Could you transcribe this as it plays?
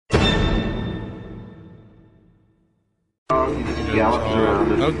Okay,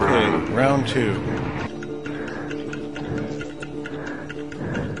 round two.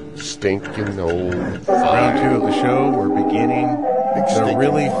 Stinking old. Round two of the show. We're beginning the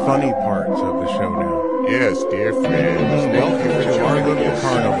really funny parts of the show now. Yes, dear friends. Welcome to our little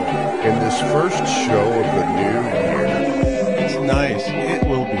carnival. In this first show of the new year. It's nice. It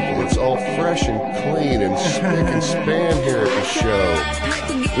will be fun. It's all fresh and clean and spick and span here at the show.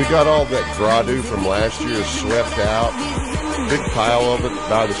 We got all that gradu from last year swept out. Big pile of it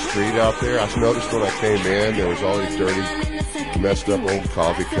by the street out there. I noticed when I came in, there was all these dirty, messed up old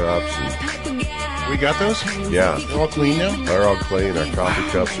coffee cups. And we got those? Yeah. They're all clean now? They're all clean. Our coffee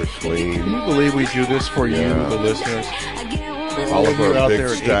cups are clean. Can you believe we do this for you, the listeners? All of our big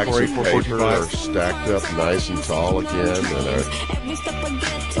there stacks of paper are stacked up nice and tall again, and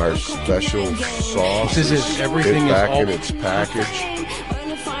our special sauce is everything back is in its package,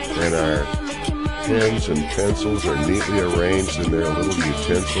 and our pens and pencils are neatly arranged in their little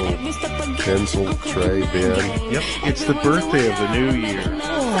pencil tray bin. Yep, it's the birthday of the new year.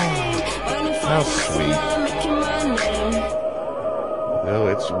 How sweet. No,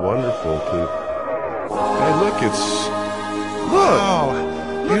 it's wonderful to... Hey, look,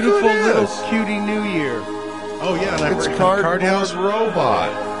 Wow, beautiful little cutie New Year. Oh yeah, and it's Card House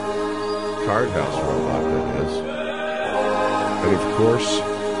Robot. Card House Robot, that is. And of course,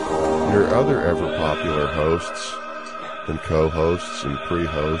 your other ever popular hosts and co-hosts and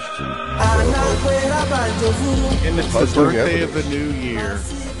pre-hosts and co-hosts. And it's the birthday of the new year.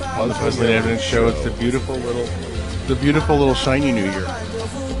 On the Puzzling Evidence Show, it's the beautiful little shiny New Year.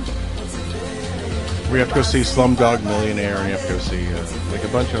 We have to go see Slumdog Millionaire, and you have to go see like a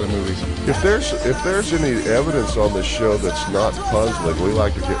bunch of other movies. If there's any evidence on this show that's not puzzling, we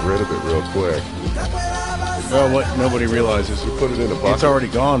like to get rid of it real quick. Well, what nobody realizes, you put it in a bucket. It's already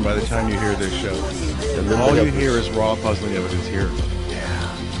gone by the time you hear this show. And then all you hear is raw puzzling evidence here.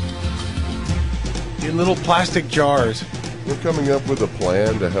 Yeah. In little plastic jars. We're coming up with a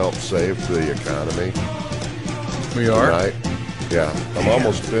plan to help save the economy. We are? Tonight. Yeah, I'm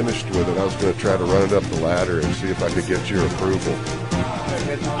almost finished with it. I was going to try to run it up the ladder and see if I could get your approval.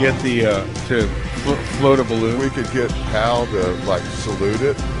 Get the, to float a balloon? We could get Hal to, salute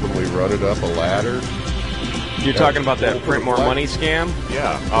it when we run it up a ladder. You're talking about that print more money scam?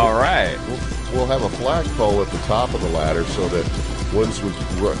 Yeah. All right. We'll have a flagpole at the top of the ladder so that once we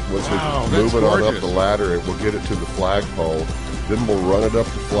move it on up the ladder, we'll get it to the flagpole. Then we'll run it up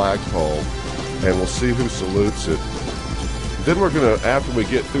the flagpole, and we'll see who salutes it. Then we're going to, after we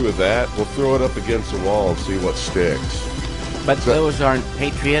get through with that, we'll throw it up against the wall and see what sticks. But those aren't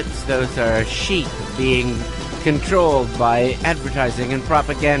patriots. Those are sheep being controlled by advertising and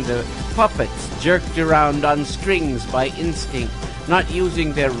propaganda. Puppets jerked around on strings by instinct, not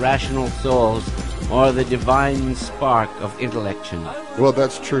using their rational souls or the divine spark of intellection. Well,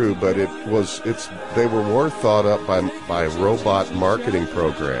 that's true, but they were more thought up by robot marketing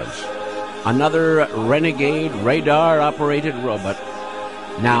programs. Another renegade radar-operated robot,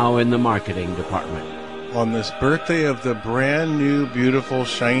 now in the marketing department. On this birthday of the brand new, beautiful,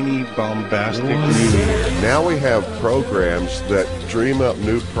 shiny, bombastic new year. Now we have programs that dream up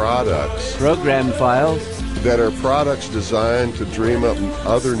new products. Program files. That are products designed to dream up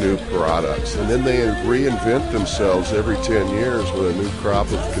other new products. And then they reinvent themselves every 10 years when a new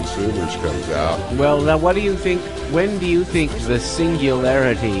crop of consumers comes out. Well, now what do you think, when do you think the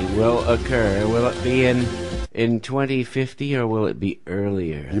singularity will occur? Will it be in 2050 or will it be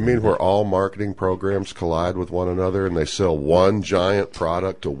earlier? You mean where all marketing programs collide with one another and they sell one giant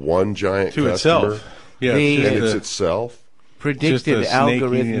product to one giant customer? Itself. Yeah, and it's itself? Predicted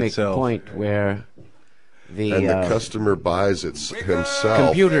algorithmic point where... and the customer buys it himself.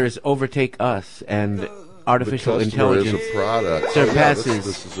 Computers overtake us, and artificial intelligence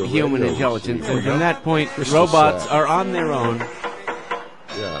surpasses human intelligence. And from that point, robots are on their own.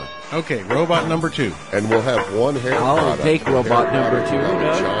 Yeah. Okay, robot number 2. And we'll have one hair product. I'll take robot number 2.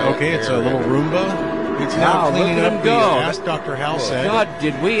 Okay, it's a little Roomba. It's now cleaning up the Ask Dr. Hal said. God,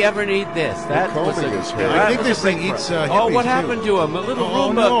 did we ever need this? That was his hair. I think this thing eats what happened to him? A little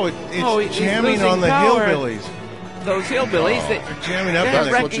Roomba. No, it's jamming on the hillbillies. Those hillbillies, they're jamming up. They're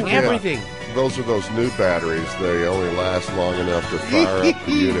wrecking everything. Those are those new batteries. They only last long enough to fire up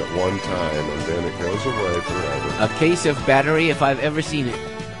the unit one time, and then it goes away forever. A case of battery if I've ever seen it.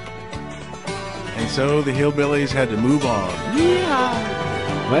 And so the hillbillies had to move on. Yeah.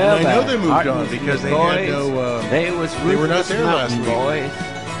 Well, I know they moved on because they had no. They were not there last week. Boys.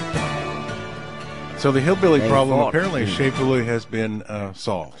 So the hillbilly problem apparently shapefully has been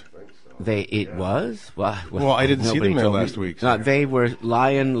solved. It was? Well, I didn't see nobody them there told me. last week. So. They were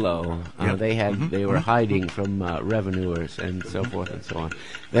lying low. Yep. They were hiding from revenuers and so forth and so on.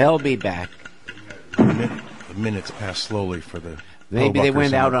 They'll be back. The minutes pass slowly for the. Maybe they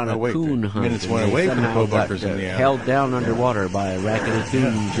Buckers went out on on the- a coon the hunt. minutes and went they away from the somehow Buckers got, in the alley. held down underwater by a rackety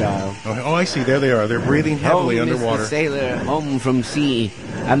coon child. Oh, I see. There they are. They're breathing heavily Home underwater. is the sailor home from sea,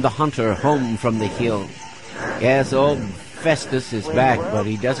 and the hunter home from the hill. Yes, old Festus is back, but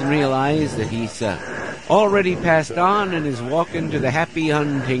he doesn't realize that he's already passed on and is walking to the happy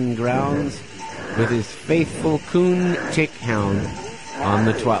hunting grounds with his faithful coon tick hound on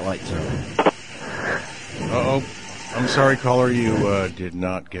the Twilight Zone. Uh-oh. I'm sorry, caller. You did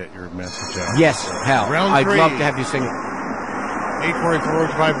not get your message out. Yes, Hal. Round I'd three. love to have you sing it.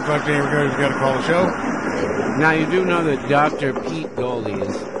 844-555, we've got to call the show. Now, you do know that Dr. Pete Goldie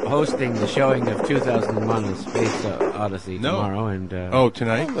is hosting the showing of 2001: A Space Odyssey tomorrow. And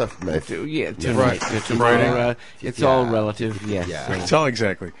Tonight? yeah, tonight. Right. Tomorrow. It's all relative, yes. It's all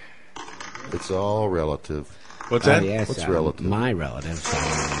exactly. It's all relative. What's that? Yes, What's relative? My relatives.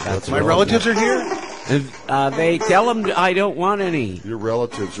 That's My relatives are here? They tell them I don't want any. Your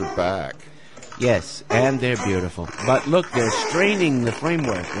relatives are back. Yes, and they're beautiful. But look, they're straining the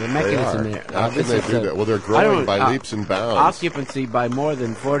framework, the mechanism They there. are. How can they do that? Well, they're growing by leaps and bounds. Occupancy by more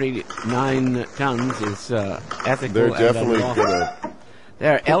than 49 tons is ethical. They're definitely and going to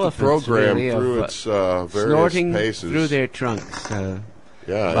They're elephants, program really, through of, its various snorting paces. through their trunks.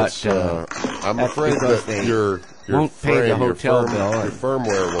 Yeah, but, it's, I'm that's afraid because that they your won't frame, pay the hotel bill. your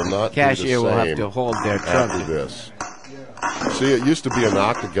firmware will not Cashier be the will same have to hold their after trunk. this. See, it used to be an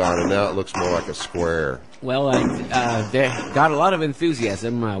octagon, and now it looks more like a square. Well, they got a lot of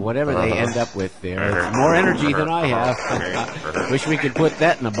enthusiasm, whatever they end up with there. It's more energy than I have. Wish we could put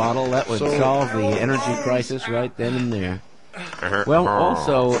that in a bottle. That would solve the energy crisis right then and there. Well,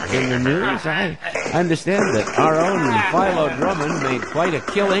 also in the news, I understand that our own Philo Drummond made quite a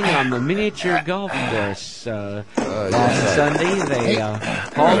killing on the miniature golf course last Sunday. They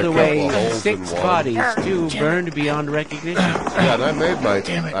hauled away 6 bodies, 2 burned beyond recognition. Yeah, and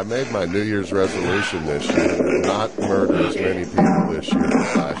I made my New Year's resolution this year, not murder as many people this year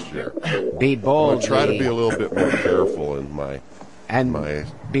as last year. Be bold. I'll try to be a little bit more careful in my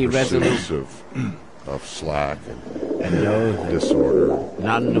be resolute. pursuits of slack And know that disorder.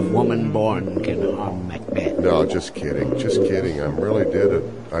 none of woman born can harm Macbeth. No, just kidding. Just kidding.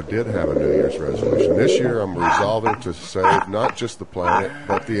 I did have a New Year's resolution. This year I'm resolving to save not just the planet,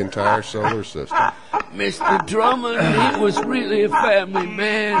 but the entire solar system. Mr. Drummond, he was really a family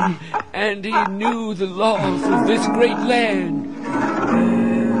man, and he knew the laws of this great land.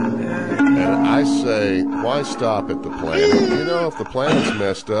 And I say, why stop at the planet? You know, if the planet's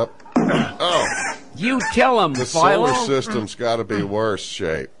messed up, You tell him, the Philo. solar system's got to be worse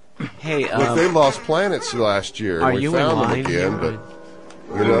shape. Hey, Look, they lost planets last year, are and we you found in them line? again,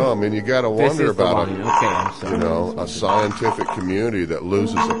 but, you know, I mean, you got to This wonder is the about line. Okay, I'm sorry. you know, a scientific community that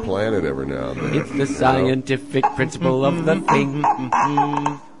loses a planet every now and then. It's the scientific principle of the thing.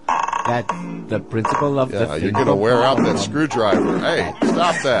 That's the principle of the Yeah, thing. you're going to wear out that screwdriver. Hey,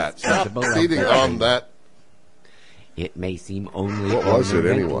 stop that. Stop Principle of beating the on thing. that. It may seem only What was it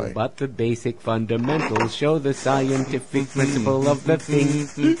ornamental, anyway? but the basic fundamentals show the scientific principle of the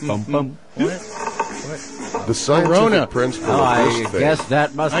thing. Bum, bum. The scientific principle Oh, of I this thing. guess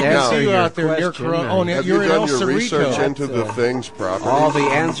that must I answer can see you your out there. You're question. Have you're you in done El your Cerrito. research into the That's, thing's properties? all the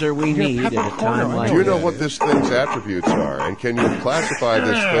answer we need at a peppercorn, time I like Do you know this. what this thing's attributes are? And can you classify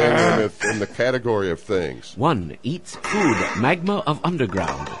this thing in the category of things? 1. Eats food, magma of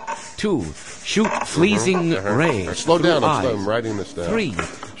underground. 2. Shoot fleasing ray. Slow through down. eyes. I'm writing this down. 3.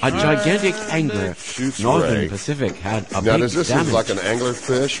 A gigantic angler. Shoots Northern ray. Pacific had a Now, big does this damage. look like an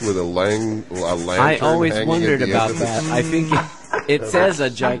anglerfish with a lantern I always hanging wondered at the about end of that. it? I think it says a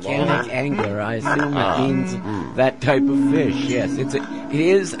gigantic angler. I assume it means that type of fish. Yes, it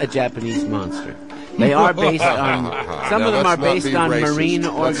is a Japanese monster. They are based on some Now, of them are let's not based be on racist. marine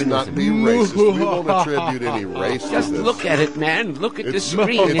Let's not be organisms. racist. We won't attribute any race Just to this. look at it, man. Look at the It's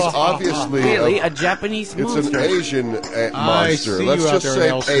screen. it's obviously really a Japanese It's monster. an Asian I monster. see Let's you out just there, say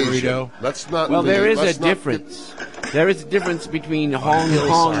El Asian. Cerrito. Let's not. Well, there is a let's not difference. There is a difference between Hong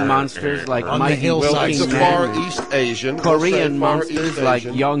Kong monsters like On the mighty hillside. Well, it's a walking far man, East Asian. We'll Korean say Far monsters East like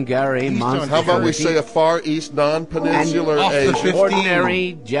Asian. Yongari monsters. How about we are say a Far East non-peninsular And off the Asian? 15.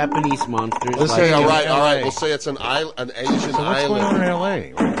 ordinary Japanese monsters. Let's like say, All in right. LA. We'll say it's an Asian So what's going on in island.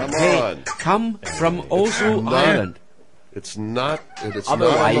 L.A.? Come Hey, on. come from Osu not- Island. It's not. It's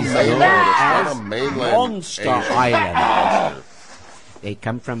Otherwise not on the known mainland. It's not as a mainland Monster Asian Island. monster. They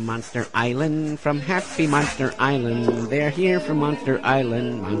come from Monster Island, from Happy Monster Island. They're here from Monster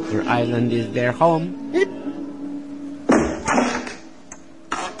Island. Monster Island is their home.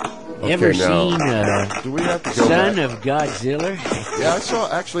 Ever seen do we have to go Son back? of Godzilla? Yeah,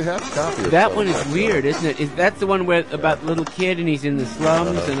 actually have a copy of That Son one of is Godzilla. weird, isn't it? That's the one where about the little kid and he's in the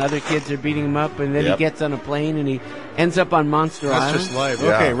slums and other kids are beating him up, and then he gets on a plane and he ends up on Monster That's Island. just live.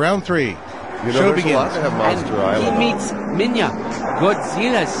 Yeah. Okay, round 3. You know, Show there's a lot begins. to have Monster And Island. he meets Minya,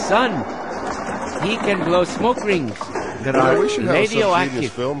 Godzilla's son. He can blow smoke rings that Yeah, are we should have some Genius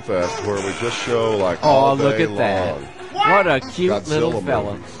radioactive. Film Fest where we just show like Oh, all look day at that. long. What a cute Godzilla little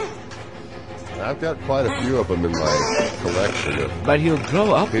fella. movies. I've got quite a few of them in my collection of But he'll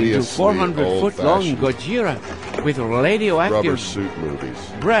grow up into hideously 400-foot-long old-fashioned Godzilla with rubber radioactive suit movies.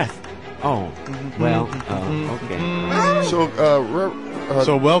 breath. Oh, well, okay. So,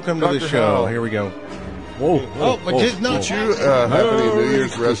 So welcome to the Dr. show. Howell. Here we go. but did not you have any New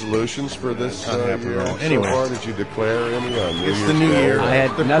Year's resolutions for this year? Anyway. So far, did you declare any on New It's Year's the new Day? year. I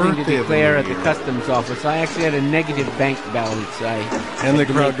had The nothing to birthday of the declare new at the year. customs office. I actually had a negative bank balance. And the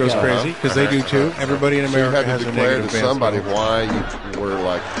crowd goes crazy because they do too. Everybody in So you America had has to a declare negative to somebody balance. why you were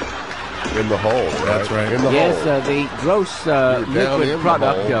like in the hole, right? That's right. In the Yes, hole. the gross down in liquid the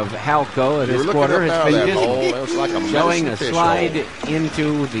product hole. of Halco at You were this looking quarter up has out of been that visible, hole. It was like a showing a medicine fish slide hole.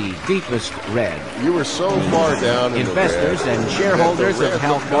 into the deepest red. You were so far down in Investors the red and that shareholders the of red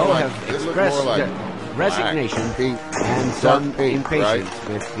looked more Halco like- have it looked expressed more like resignation black, pink, and dark some pink, impatience right?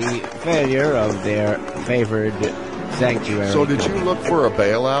 with the failure of their favored sanctuary. So did you look for a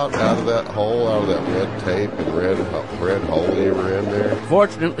bailout out of that hole, out of that red tape and red hole you were in there?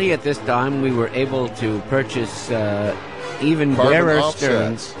 Fortunately, at this time, we were able to purchase even Carbon bearer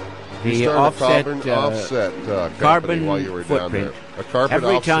offsets. sterns. You The started offset, a offset company carbon while you were footprint. down there. A carbon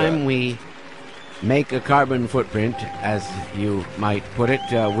Every offset. time we make a carbon footprint, as you might put it,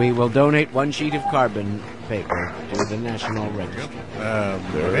 we will donate one sheet of carbon paper to the National Register.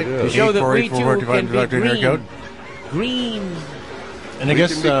 There it To is. show that we 844 too can be Dr. Haircut. green. And I We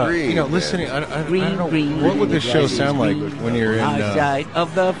guess, can be green, you know, man. listening, I Green, don't know, green, what would this show green, sound like green. when you're in, Outside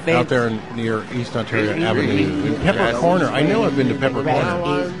of the fence. out there near East Ontario Green, Avenue? green. In Pepper Yes. Corner. I know I've been to Pepper Grass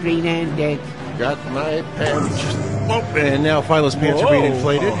Corner. is green and dead. Got my pants. And now Philo's pants are being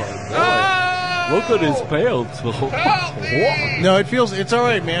inflated. Look at his pants. No, it's all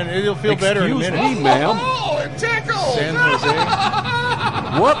right, man. It'll feel better in a minute. Excuse me, ma'am. Oh, it tickles! San Jose.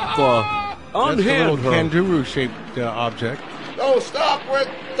 What the? That's the little Unhand her. kangaroo-shaped object. No, stop with.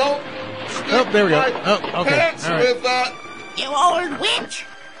 Don't. Oh, there we go. my Oh, okay. Pants All right. with that. You old witch!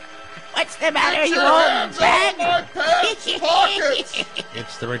 What's the matter, Get you your old hands bag? off my pants pockets.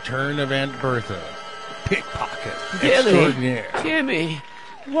 It's the return of Aunt Bertha. Pickpocket. Billy, Extraordinaire. Timmy,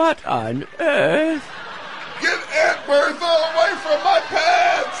 what on earth? Get Aunt Bertha away from my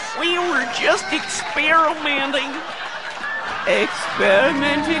pants. We were just experimenting.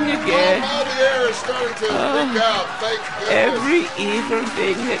 Experimenting Oh, again. now the air is starting to leak out. Thank goodness. Every evil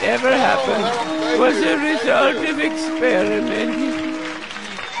thing that ever happened was a result of experimenting.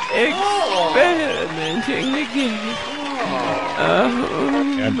 Experimenting again.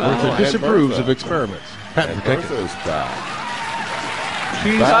 Aunt Bertha Aunt disapproves Bertha. of experiments. Patent Aunt protected. Bertha's back.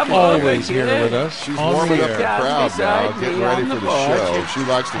 She's Come always over here here. with us. She's on warming the up the air. Down crowd now, beside getting me ready on for the the porch show. and She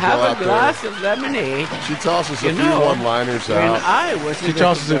likes to go Have a out there. glass of lemonade. She tosses a You few know, one-liners When out. I was She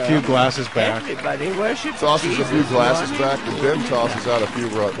tosses a few glasses back. Everybody worshipped Tosses a Jesus few glasses one back, and then tosses out a few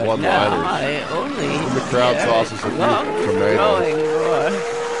But now one-liners. I only And the crowd hear tosses a few long tomatoes. growing roar,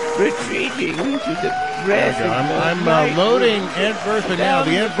 retreating to the breath of I'm night. loading Aunt Bertha now.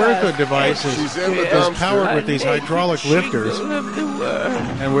 The Aunt Bertha device She's is in the is powered dumpster. with these hydraulic lifters, Of the world.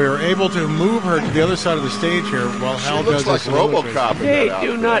 and we were able to move her to the other side of the stage here while She Hal looks does like this soliloquy. RoboCop in They that do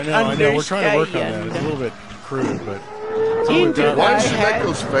outfit. not I know. We're trying to work on that. It's a understand. little bit crude, but Into Why my did she make head,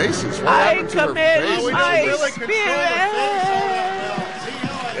 those faces? What I happened to her commit face? my spirit.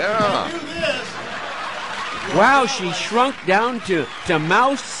 Yeah. Wow, she shrunk down to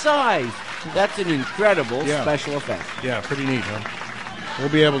mouse size. That's an incredible Yeah. special effect. yeah, pretty neat, huh? We'll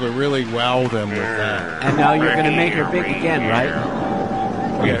be able to really wow them with that. And now you're going to make her big again, right?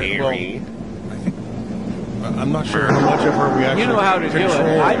 Yeah, well, I'm not sure how much of her we actually You know how to do it.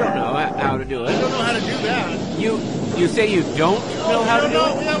 control. I don't know how to do it. I don't know how to do that. You say you don't know how to do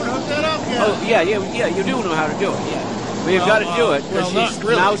No, we it? haven't hooked that up yet. Oh, yeah, you do know how to do it, yeah. But you've got to do it because well, she's not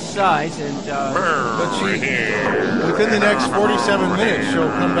really. mouse size and But she, within the next 47 minutes, she'll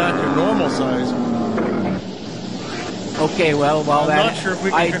come back to normal size. okay, well, while I'm that not sure if we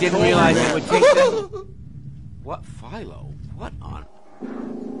can I didn't control realize her it yet. would take that. What Philo? What on?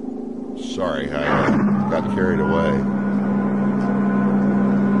 Sorry, I got carried away.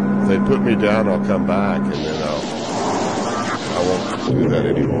 they put me down, I'll come back, and then I won't do that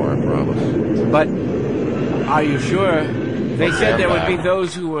anymore, I promise. But are you sure? They said there would be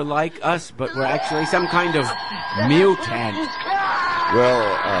those who were like us, but were actually some kind of mutant. Well,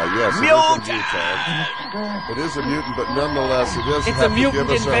 yes, it is a mutant. It is a mutant, but nonetheless, it does It's have a to give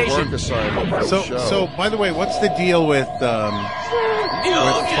mutant us our invasion. work assignment for the show. So, by the way, what's the deal with Philo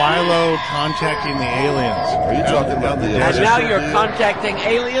contacting the aliens? Are you talking about the And now you're contacting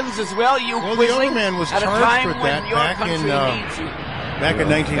aliens as well, you Well, the quisling, Overman was at a charged time with when that your back country in, needs you. Back in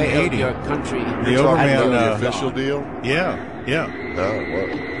Failed 1980. your country. The talking Overman, about the official deal? Yeah. Yeah.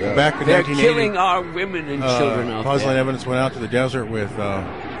 Back in They're 1980. killing our women and children out Puzzling there. Evidence went out to the desert with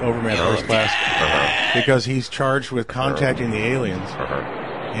Overman First Class because he's charged with contacting the aliens.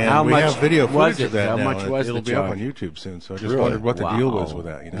 And How we much have video was footage of it? that How now. much was It'll the be up on charge? YouTube soon. So I just Really? wondered what the deal Wow. was with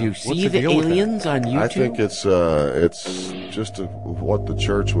that. You know? You What's see the deal with that? aliens on YouTube? I think it's just what the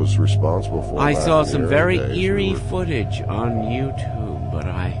church was responsible for. I back saw in the some early very days. eerie footage on YouTube, but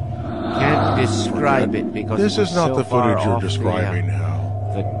I can't describe it because This it was is not so the far footage you're off describing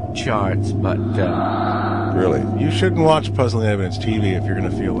now. the charts. But Really? You shouldn't watch Puzzling Evidence TV if you're going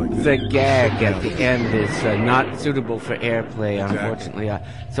to feel like that. the gag at the end is not suitable for airplay, unfortunately.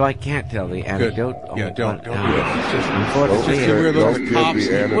 So I can't tell the anecdote. Yeah, don't do but, that. It's just unfortunately, Just we're Don't those give cops.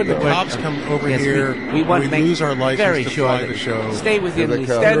 the anecdote. When the cops come over yes, here, we want to make lose our license very to sure fly that the we show. stay within Here they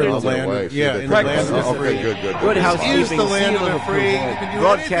the come. standards They're on of their way. See, Yeah, they in come. the land of the Okay, free. good. good It housekeeping, is the land seal of the of free. approval, You can do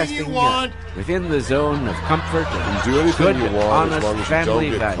broadcasting anything you want. within the zone of comfort and Do anything good, you want honest as long as you family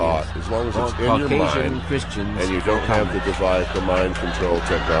don't get values. caught. As long as All it's in your Caucasian mind Christians and you don't have the mind control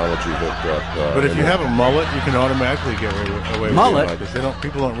technology hooked up. But if you have a mullet, you can automatically get away with Mullet? it because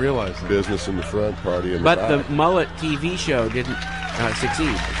people don't realize that. business in the front, party in the But back. the Mullet TV show didn't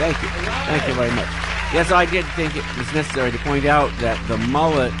succeed. Thank you. Thank you very much. Yes, I did think it was necessary to point out that the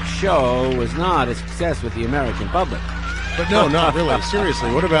Mullet show was not a success with the American public. But no, not really.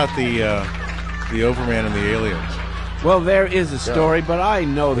 Seriously, what about the Overman and the aliens? Well, there is a story, but I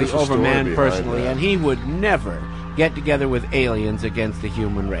know the There's a story Overman behind personally, that. and he would never get together with aliens against the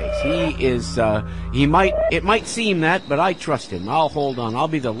human race. He is, it might seem that, but I trust him. I'll hold on. I'll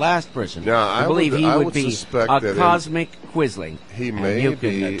be the last person Now, to I believe would- he I would would be suspect a that in- cosmic quisling. He And may you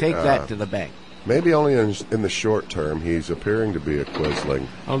can be, take that to the bank. Maybe only in the short term he's appearing to be a quisling.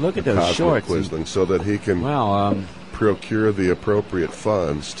 Oh, look at a those cosmic shorts. quisling, so that he can Well, procure the appropriate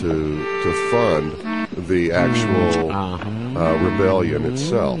funds to fund the actual rebellion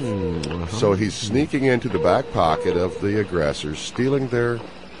itself. So he's sneaking into the back pocket of the aggressors, stealing their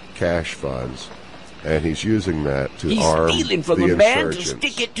cash funds, and he's using that to he's arm stealing from the the man to insurgents.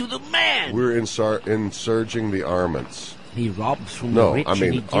 stick it to the man. We're insurging the armaments. He robs from the No, rich I and he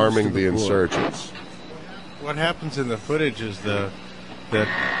mean gives arming to the poor. insurgents. What happens in the footage is that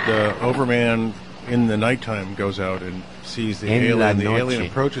the Overman in the nighttime goes out and sees the En la alien. The alien noche.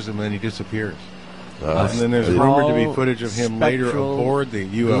 approaches him and then he disappears. Uh, And then there's Tall, rumored to be footage of him later spectral, aboard the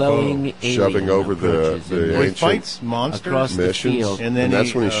glowing UFO. alien Shoving over the approaches him the Where he ancient fights monsters. across the missions, field. And then that's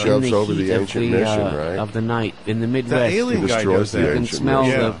he, when he in shoves in over heat the of ancient the, mission, right? of the night in the The Midwest. alien guy destroys does the that. You can ancient smell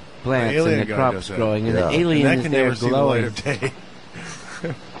mission. the plants alien and the guy crops does that. growing, and Yeah. the And alien And that is can there never see the light glowing. of day.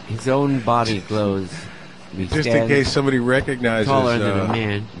 His own body glows. He Just in stands case somebody recognizes taller than a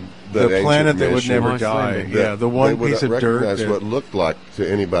man. the That planet ancient that would mission. never More die. slender. Yeah, the one They would piece of dirt. recognize that- what looked like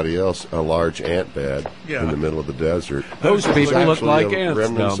to anybody else a large ant bed Yeah. in the middle of the desert. Those It was people look actually like a ants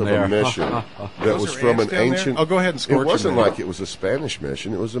remnants down of there. a mission that Those was are from ants an down there? ancient. Oh, go ahead and scorch It wasn't them. like it was a Spanish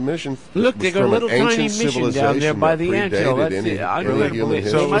mission. It was a mission. Look, was they got a from little an tiny ancient mission down there civilization by that the anthill. predated That's any- it. I any don't human believe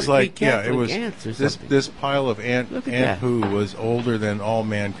history. So it must was be like, yeah, it Catholic was ants or this something. this pile of ant Look at that. poo was older than all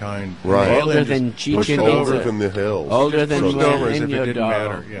mankind. Right. The alien Older just than pushed Chichen it older over. Itza. than the hills. Older than Pushed it over as if it Ño didn't Dog.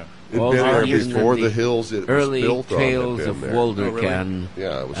 matter. Yeah. It'd Older been there than before the the hills it was early built on. tales had of been there. Waldercan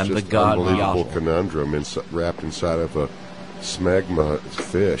Yeah, it was and just the god unbelievable Yahweh. conundrum wrapped inside of a smegma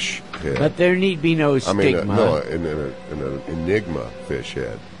fish head. But there need be no I mean, stigma. in an enigma fish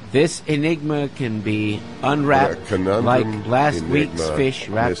head. This enigma can be unwrapped Conundrum, like last week's enigma, fish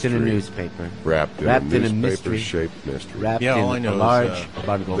wrapped in a mystery. newspaper. Wrapped in Wrapped a in a mystery. newspaper-shaped mystery. Wrapped Yeah, all I in know a is, large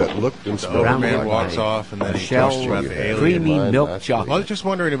bundle. that looked and The smelled Overman Brown walks white. off and then A he shell talks about with the alien. alien. creamy Mine, milk that's Well, I chocolate. was just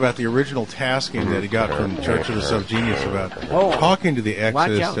wondering about the original tasking that he got from Church of the Subgenius about Oh, talking to the Watch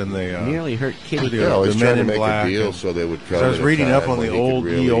Exodus out. and the Nearly hurt kitty. the- Yeah, I was the trying Men to in make Black a deal and- so they would come. So I was at a reading up time on when the he could old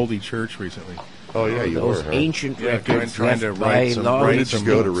really- ye olde church recently. Oh yeah, you those were. Huh? ancient Yeah, records trying to left write by some- long Where did you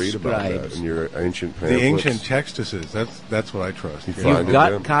go to read extinct about that scribes. in your ancient The pamphlets? ancient textuses. That's what I trust. You Yeah. find You've it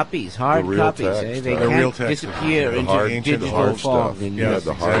got them? copies, hard The real copies. text, They huh? The real can't text. disappear The into hard- digital hard fog. stuff. And Yeah, Yes,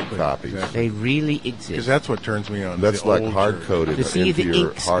 the hard exactly, copies. exactly. they really Because exist. that's what turns me on. That's the like old hard church. coded To see into the your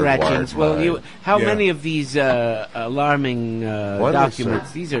ink scratchings. hardwired Well, mind. how Yeah. many of these alarming Why don't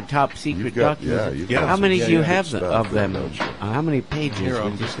documents? they- These are top secret You've got- documents. yeah, you've got How some- many yeah, do you yeah, have good of stuff, them? don't you? How many pages? Here, would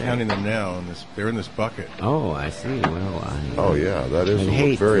I'm you just say? counting them now. They're in this bucket. Oh, I see. Well, Oh yeah, that is I'd a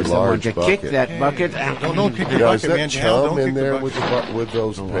hate very for someone large to bucket. kick that bucket. Don't kick the Now, is bucket, that man. Hal, chum don't kick in the there bucket. with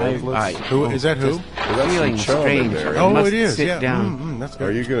those I- pamphlets? Who is that? Who? Well, that's feeling some chum strange. in there. I Oh, must it is. sit Yeah. down. That's Are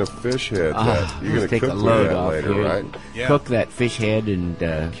good. you going to fish head that? You're going Let's to take a cook with load that off later, here. right? Yeah. Cook that fish head and Now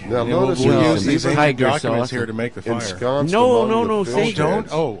Yeah, notice we'll how use these even ancient tiger documents sauce here to make the fire. ensconced No, among no, the no, fish say Oh,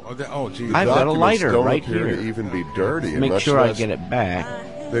 don't. heads, Geez. I've got a documents lighter don't right appear here. to even be dirty. and make much sure I less- get it back.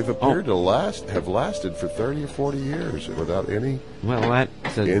 They've appeared to have lasted for 30 or 40 years without any Well,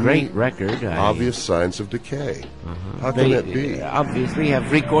 that's a Any great record. obvious signs of decay. How can They that be? obviously have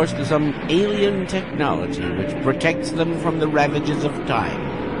recourse to some alien technology which protects them from the ravages of time.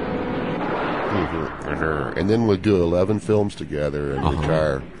 And then we'll do 11 films together and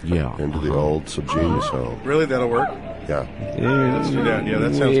retire Yeah. into the old subgenius home. Really, that'll work? Yeah. Let's do that. Yeah,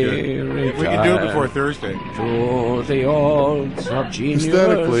 that sounds good. If we can do it before Thursday. To the old subgenius.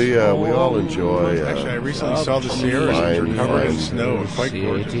 Aesthetically, we all enjoy. Actually, I recently saw the Sierras, which are covered in snow and quite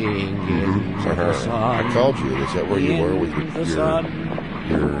gorgeous. Sitting in the sun. I called you. Is that where you were with In the sun.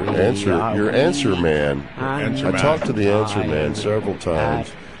 your answer man? Answer I man. talked to the answer man several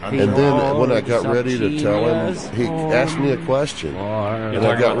times. And then when I got ready to tell him, he asked me a question. And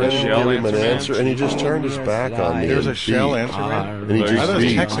I got ready to give him an answer, and he just turned his back on me. There's a and shell beeped. answer, man. And he I just thought it was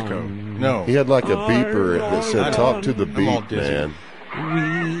beeped. Texaco. No. He had like a beeper that said, "Talk to the I'm all beep, dizzy. man."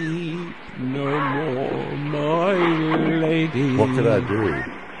 Weep no more, my lady. What could I do?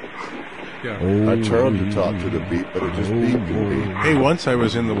 Yeah. I tried to talk to the beep, but it just beeped and beeped. Hey, once I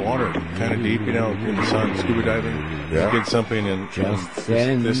was in the water, kind of deep, in the sun, scuba diving. Yeah. I did something, and Just this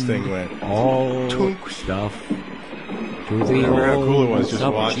send thing went. all Tunk. stuff to I the remember how old cool it was just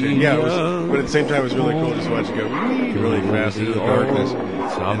watching. Yeah, it was, subgenius. but at the same time, it was really cool just watching it go really fast into the darkness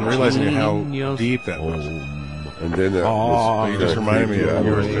and realizing how deep that was. And then that was You just reminded me of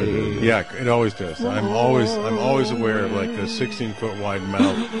yours. yours. Yeah, it always does. I'm always aware of like a 16-foot wide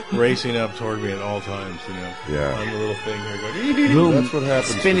mouth racing up toward me at all times. Yeah. I'm the little thing here going. Boom. That's what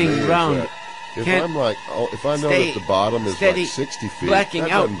happens. Spinning to me is round. that If Can't I'm like, if I know stay that the bottom is steady, like 60 feet, blacking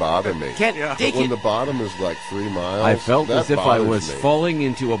that out. doesn't bother me. Can't Yeah. take But when it. the bottom is like 3 miles, I felt that as if I bothers was me. falling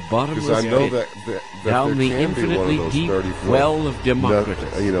into a bottomless Because I know pit that down there the can be one of infinitely those deep 30-foot, well of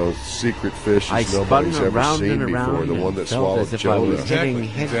Democritus. secret fishes I spun nobody's ever around seen and around before. The and one that felt swallowed as if I was Jonah. hitting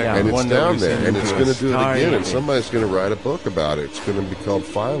head Exactly. down. And it's One down nobody's there, seen and it's before. going to do it Starry again, and headed. somebody's going to write a book about it. It's going to be called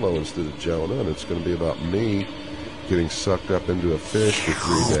Philo instead of Jonah, and it's going to be about me getting sucked up into a fish for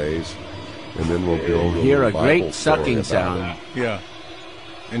 3 days, and then we'll build Hear a Bible great story sucking about sound. it. Yeah.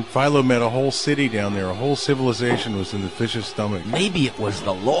 And Philo met a whole city down there. A whole civilization was in the fish's stomach. Maybe it was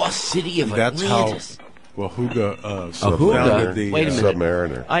the lost city of That's how Atlantis. Wahuga Ahuga? founded the Wait a minute.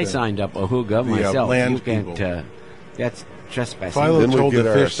 Submariner. I signed up Ahuga myself. land You can't. people. That's trespassing. Philo Then we told the get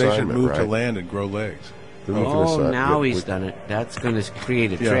our fish they should assignment, move to right? land and grow legs. Then we can Oh, assign- now we- he's done it. That's going to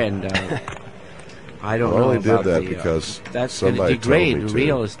create a Yeah. trend. I don't I know only about did that the, because that's going to somebody told degrade me to.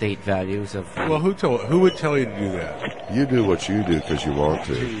 real estate values of. Well, who would tell you to do that? You do what you do because you want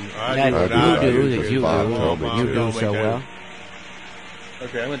to. that I you do. do, that you Bob do, told me you to. do so well.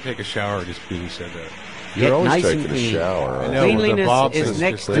 Okay, I'm going to take a shower just because you said that. You're Get always nice and taking a clean. shower. I huh? know. Cleanliness the Bob is says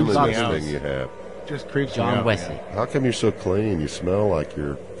next just to cleanliness Cleanliness bugs. thing you have. Just creeps me John out. Wesley. man. How come you're so clean? You smell like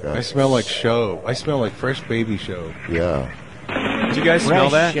you're. I smell like show. I smell like fresh baby show. Yeah. Did you guys smell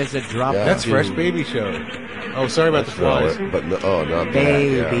Fresh that? as a drop. Yeah. of That's fresh dew. baby show. Oh, sorry about the Smell flies. it, but no, not that.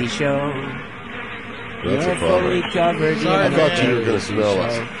 Baby Yeah. show. That's a You're fully problem. covered. Sorry, I in thought you were baby going to smell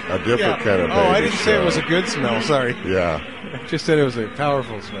show. a different kind of baby. Oh, I didn't say it was a show. good smell. Sorry. Yeah. I just said it was a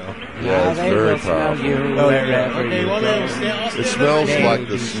powerful smell. Yeah, Now it's they very will smell powerful. you Oh, yeah. wherever Okay, you well, go. then, It smells like the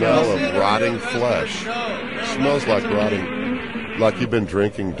Baby smell show. of rotting flesh. It smells like rotting, like you've been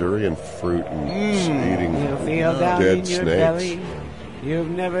drinking durian fruit and eating You feel down dead in your snakes. belly. You've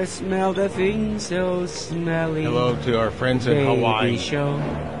never smelled a thing so smelly. Hello to our friends in Baby Hawaii. show.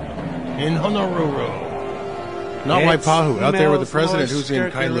 In Honolulu. Not It Waipahu, out there with the smells president more who's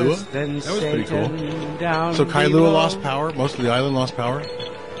in Kailua. stertorous than That was pretty cool. Satan down So Kailua below. lost power. Most of the island lost power.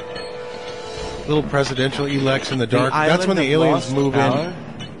 Little presidential elects in the dark. That's island when the of aliens lost move power?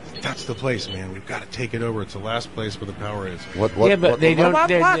 in. That's the place, man. We've got to take it over. It's the last place where the power is. Yeah, but they're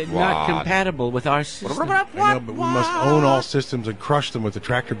not compatible with our system. I know, but we must own all systems and crush them with the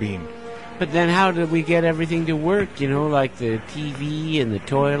tractor beam. But then how do we get everything to work, like the TV and the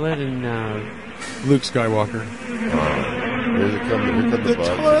toilet and... Luke Skywalker. Here come the The bugs.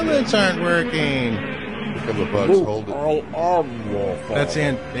 toilets aren't working. Here come the bugs. Hold it. That's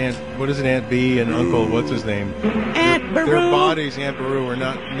Aunt, what is it, Aunt B and Uncle, what's his name? Aunt Baru! Their bodies, Aunt Baru, are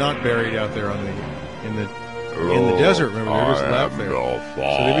not buried out there in the desert, remember? They were just left there.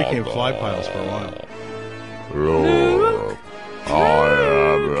 So they became fly piles for a while. I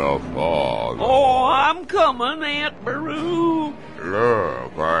am your father. Oh, I'm coming, Aunt Baru. And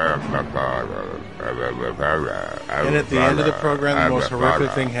at the end of the program, the most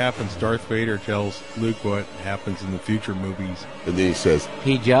horrific thing happens. Darth Vader tells Luke what happens in the future movies. And then he says,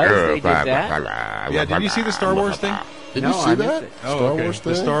 He does? They did that? Yeah, did you see the Star Wars thing? Did No, you see I that? missed it. Oh, okay.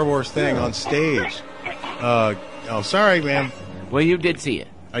 The Star Wars thing on stage. Sorry, ma'am. Well, you did see it.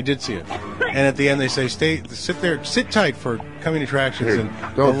 I did see it. And at the end, they say, sit tight for coming attractions. Here, And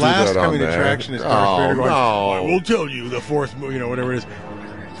don't the do last that on coming there. attraction is Darth Vader going, no. I will tell you the fourth movie, whatever it is.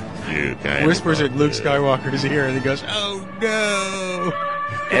 Whispers at Luke Skywalker's ear, and he goes, oh, no.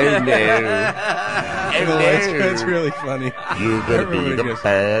 It's really funny. You're going to be Everybody the goes,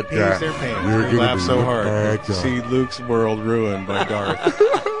 bad pees guy. their pants. You're They gonna laugh be so the hard bad to guy. see Luke's world ruined by Darth.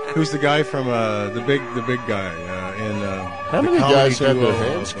 Who's the guy from the big guy in How many guys had their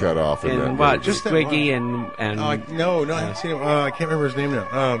hands cut off in that And what? movie? Just that Squiggy one. and No, I haven't seen him. I can't remember his name now.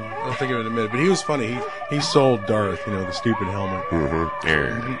 I'll think of it in a minute. But he was funny. He sold Darth, the stupid helmet.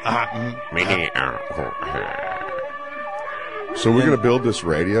 So we're going to build this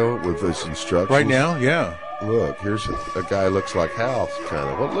radio with this instructions? Right now, yeah. Look, here's a guy looks like Hal, kind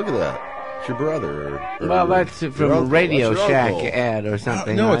of. Well, look at that. It's your brother. Or well, that's your from a uncle. Radio That's your Shack uncle. ad or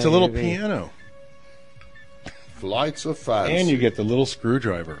something. No, it's a little I- piano. Flights of fancy. And you get the little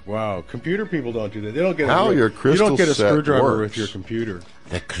screwdriver. Wow, computer people don't do that. They don't get How your you crystal don't get a set screwdriver works. with your computer.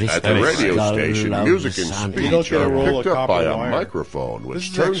 The crystal At the radio skull station, of music and Santa. You don't speech get a are roll picked of up by copper a wire. microphone, This which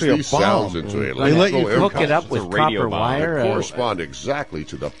is turns actually a these bomb. sounds into They electrical let you Hook it up It's with a radio copper bomb. wire. that correspond exactly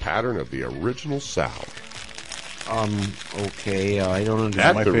to the pattern of the original sound. Okay, I don't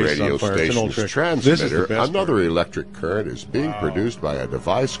At understand. My the face is radio on fire. It's an old station's trick. This is the transmitter, best another electric current is being produced by a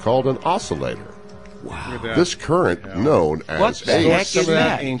device called an oscillator. Look at that. This current, known What as the ACE, heck Some is of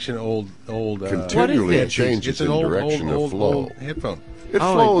that that? ancient old continually What is this? changes it's an in old direction of flow. old headphone. It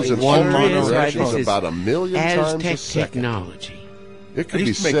Oh, flows in it's all one mono directions headphone. about 1,000,000 times a Aztec second. technology. It could I be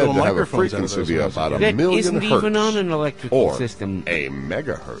used to make said little to have a microphones out of frequency those of when I was a about kid. a That million isn't hertz even on an electrical or system. a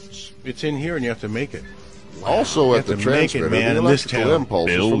megahertz. It's in here, and you have to make it. Also You at have the to make it, transmitter, man, the in this electrical town.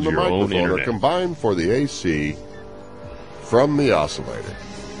 impulses Build from the your own microphone are internet. combined for the AC from the oscillator.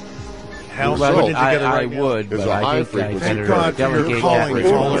 Hal, Well, put it together I right now. would, Is but a I high think I frequency. Thank better God for your delegate calling that.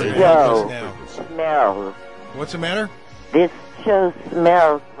 caller. frequency. Help us Whoa. now. Smells. What's the matter? This show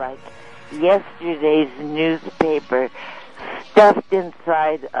smells like yesterday's newspaper stuffed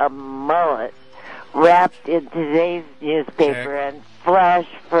inside a mullet, wrapped in today's newspaper, Check. and flash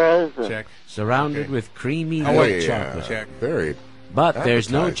frozen. Check. Surrounded Okay. with creamy Oh, white wait, chocolate. Check. Very. But there's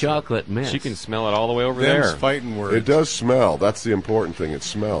no appetizing. chocolate mix. She can smell it all the way over Them's there. fighting words. It does smell. That's the important thing. It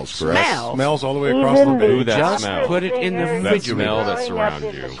smells, correct? Smell? Smells all the way across Even the Ooh, page. that Just smell. put it in the That refrigerator. smell that Growing up surrounds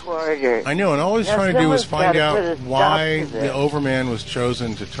in you. the corridor. I know, and all he's Now, trying to do is someone's find gotta out put a stop why to the this. Overman was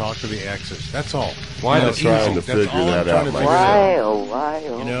chosen to talk to the Axis. That's all. Why You know, the easy. trying to That's figure all I'm that trying out to myself. figure out. Why, oh, why,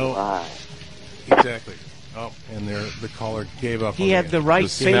 oh, You know, why? Exactly. Oh, and the caller gave up. He on had me. the right The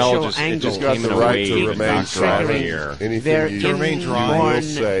smell facial just, it angle. just got came the in a right wave to and remain knocked her out of the silent. air. Anything Their you remain dry. will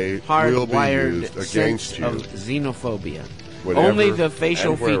say will be hardwired used sense against you. of xenophobia. Whenever Only the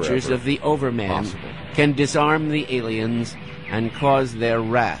facial and wherever features of the Overman possible. can disarm the aliens and cause their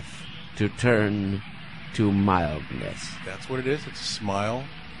wrath to turn to mildness. That's what it is. It's a smile.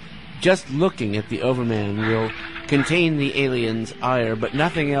 Just looking at the Overman will contain the aliens' ire, but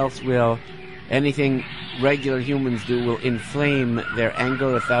nothing else will. Anything regular humans do will inflame their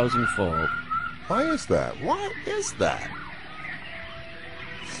anger 1,000-fold. Why is that? What is that?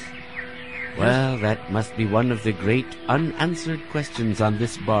 Well, that must be one of the great unanswered questions on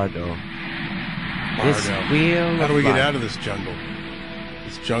this Bardo. This Bardo. wheel How do we of get life. out of this jungle?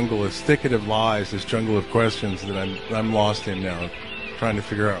 This jungle, this thicket of lies, this jungle of questions that I'm lost in now, trying to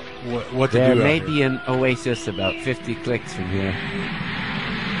figure out what to There do. may out be here. an oasis about 50 clicks from here.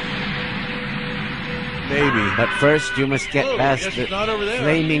 baby. But first, you must get Oh, past guess the it's not over there.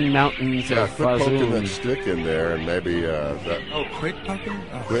 flaming mountains Yeah, of quit poking that Fazoon. stick in there, and maybe Oh, quit poking?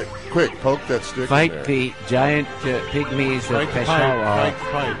 Oh. quick, poke that stick in Fight there. the giant pygmies of Right pipe, Peshawar. right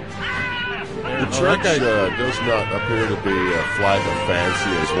pipe. The Oh, church that guy- does not appear to be a flight of fancy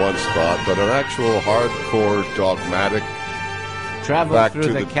as once thought, but an actual hardcore, dogmatic, Travel back through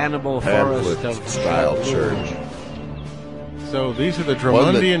to the cannibal forest of style Fazoon. church. So these are the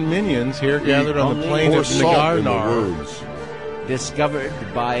One that- Dramundian minions here gathered on the plain Pour of salt in the Nagarnar. wounds. Discovered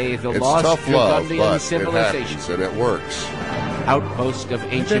by the It's lost tough love, Burgundian but it civilization. happens and it works. Outpost of I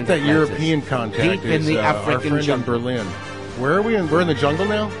ancient think that Atlantis. European contact Deep in is the our African friend in jungle. Berlin. Where are we? We're in the jungle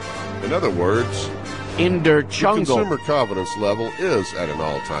now? In other words, In der the Chungle. consumer confidence level is at an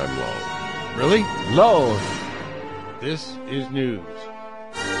all-time low. Really? Low. This is news.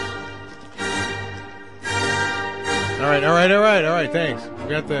 All right, thanks. We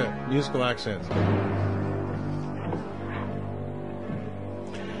got the musical accents.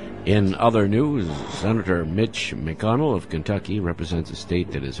 In other news, Senator Mitch McConnell of Kentucky represents a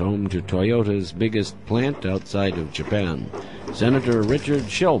state that is home to Toyota's biggest plant outside of Japan. Senator Richard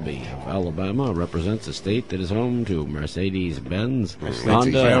Shelby of Alabama represents a state that is home to Mercedes-Benz,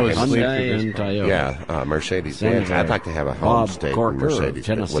 Honda, I always sleep Hyundai, through and this. Toyota. Yeah, Mercedes-Benz. Senator I'd like to have a home Bob state with Corker Mercedes. of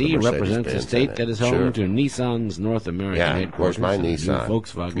Tennessee with a represents a Mercedes-Benz state in that it. is home Sure. to Nissan's North American Yeah, headquarters. where's my and the new Nissan?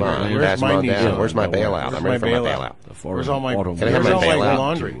 Volkswagen Come on, plant. Where's pass my them on down. Nissan? Where's my bailout? Where's I'm my ready for my bailout? bailout. The foreign Where's all my- automobile Can I have my Where's all my bailout?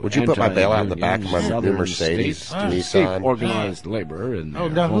 laundry? Would you put my bailout in the back of my Anti-union new Mercedes, states, Nissan? organized labor in Oh,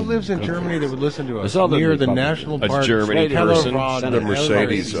 their now who home lives in countries. Germany that would listen to The us? Southern Near the Republic. national A park. Germany Hello, person. Rod. The Senator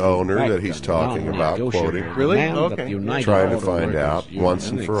Mercedes Shelby, owner that fact he's and talking about, non-negotiable quoting. Really? demand that Okay. the United Trying to Auto find Workers out Union once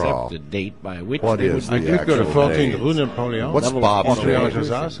and for all. accept a date by which What they is would I the could go to actual 14 name? Rue Napoleon. What's level Bob's auto name?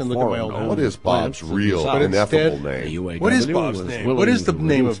 workers Alsace and from look at my foreign old What is Bob's plants in the real South. But ineffable instead- The name? UAW What is Bob's was name? willing What is the to name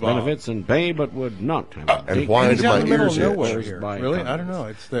reduce of Bob? benefits and pay, but would not have a And date why He's do out my in the middle ears of nowhere itch? here. by Really? Congress. I don't know.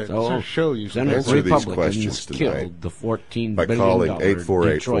 It's the So, it's a show you Senate Answer these Republicans questions tonight killed the $14 by billion calling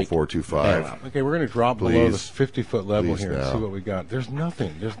Detroit 848-4425. bailout. Okay, we're going to drop below the Please. 50-foot level Please here and now. see what we got. There's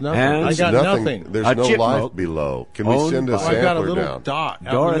nothing. There's nothing. And I got nothing. There's A no chipmunk life below. Can we owned send a by- Well, I've got a sampler little down? dot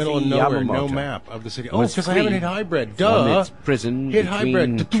out in the middle of Dorothy nowhere, no Yamamoto map of the city. Oh, was because I haven't freed hit hybrid. from Duh. its prison Hit between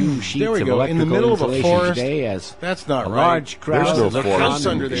hybrid. two sheets There we of go. In the electrical middle of a insulation forest. today as That's not a right. large crowd There's no looked forest forest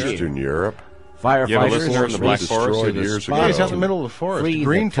on under in there. Eastern Europe. Firefighters You have a listener in the Black was Forest destroyed who years Yeah, ago. he's out in the middle of the forest. Free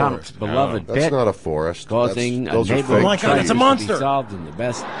Green the Trump's forest. beloved That's pet, not a forest. causing Those a are neighborhood fake Oh my God, it's a trees. monster. to be solved in the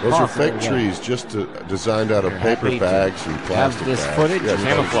best Those are possible fake way. trees just designed out of Happy paper to bags and plastic have this bags. footage Yes,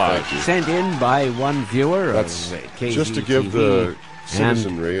 camouflage. thank you. Sent in by one viewer That's of just to KZTV, give the and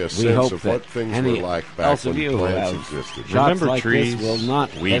citizenry a we sense hope of that what things any were like back else of when you who plants have existed. shots Remember like trees? this will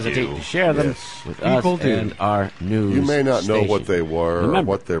not We hesitate do. to share them Yes. with People us do. and our news You may not know station. what they were or Remember,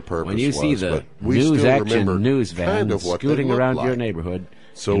 what their purpose when you was, see the but we news still action remember news van kind of what they scooting looked around like. your neighborhood,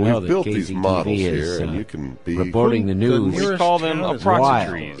 So you know we've that built these KZTV models is, here, and you can be. reporting the news nearest We call them town is approximate while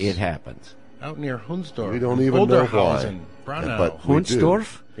trees. it happens. Out near Hunsdorf. We don't even know why. Olderhausen, Braunau. But we do.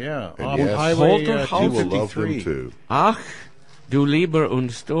 Hunsdorf? Yeah, And off yes, Highway you will love them 253. too. Ach, du lieber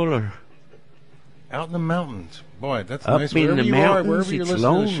Unstoller. Out in the mountains. Boy, that's Up nice. in Wherever the you are, mountains, wherever you're it's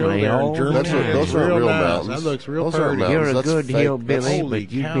listening to the show lonely there in all the Germany, time. it's Those aren't real nice. mountains. That looks real Those aren't pretty. mountains. You're a That's good fake. hillbilly, Holy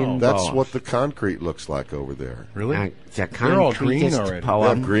but you've cow. been That's bossed. what the concrete looks like over there. Really? The They're all green concretest already.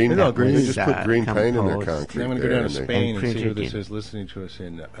 poem Yeah, green. They're all green. They just put green paint in their composed. concrete. I'm going to go there, down to and they- Spain and see who printed this in. is listening to us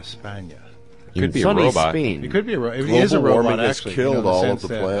in España. In Could be a sunny robot. Spain. It could be a robot. It Global is a robot, warming has actually. killed in the all of sense the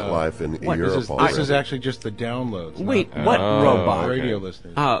that, plant life in what, Europe this already. is actually just the downloads. Wait, not, what robot? okay. radio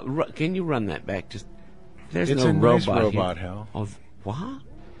listeners. Can you run that back? Just there's It's no a nice robot robot, here. Hal. Of what?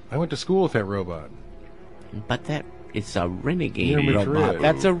 I went to school with that robot. But that it's a renegade Near Madrid. robot.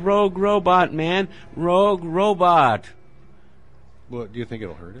 That's a rogue robot, man. Rogue robot. Well, do you think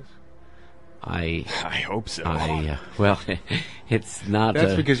it'll hurt us? I hope so. Well, it's not.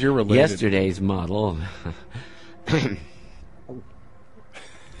 That's because you're related. Yesterday's model.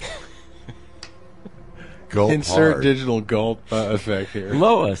 Gulp Insert hard. digital gulp effect here.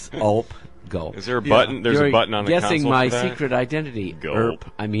 Lois Ulp Gulp. Is there a button? There's You're a button on the guessing console my for that? secret identity. Gulp.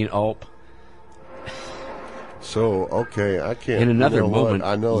 Ulp. So okay, I can't. In another you know what? moment,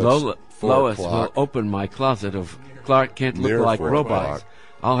 I know Lola, it's 4 Lois o'clock, will open my closet of Clark Kent Near look-like 4 robots. o'clock.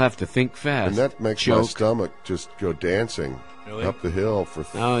 I'll have to think fast. and that makes my Choke. stomach just go dancing Really? up the hill for Oh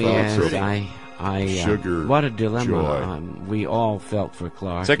thoughts yes, of I sugar what a dilemma joy. we all felt for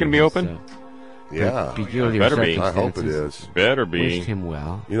Clark. Is that gonna in be his, open? yeah. peculiar Better be. I hope it circumstances. is. Better Wished be. him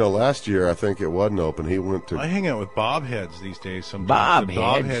well. You know, last year I think it wasn't open. He went to I hang out with bobheads these days. Sometimes Bob the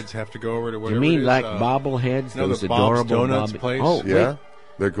heads? bobheads have to go over to You whatever. mean it is, like bobbleheads? you know those the Bob's adorable Donuts bob- place? Oh, yeah. wait.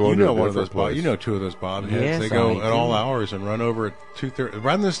 They're going You to know a one of those. different place. You know two of those Bob heads. Yes, They go I at all do. hours and run over at 2:30.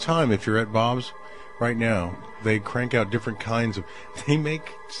 Around this time, if you're at Bob's right now, they crank out different kinds of. They make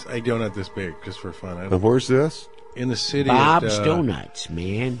a donut this big just for fun. And where's this? In the city, Bob's at, Donuts,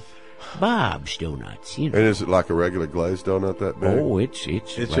 man. Bob's Donuts. You know. And is it like a regular glazed donut that big? Oh, it's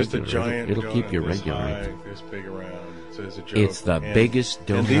It's just a regular. giant. It'll keep donut you this regular. high, this big around. It's a joke. It's the biggest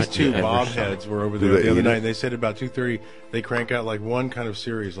donut And these two you ever Bob saw. heads were over Do there they the other eat night. it? And they said about 2:30 they crank out like one kind of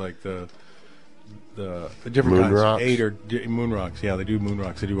series, like the different Moon kinds, rocks? 8 or moon rocks. Yeah, they do moon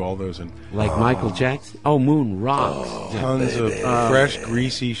rocks. They do all those and Like Michael Jackson. Oh, Moon Rocks. tons of fresh,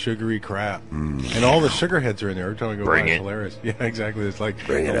 greasy, sugary crap. And all the sugar heads are in there. Every time I go by, it's hilarious. Yeah, exactly. It's like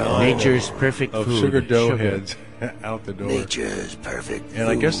a line Nature's perfect of food. sugar dough heads out the door. Nature's perfect. And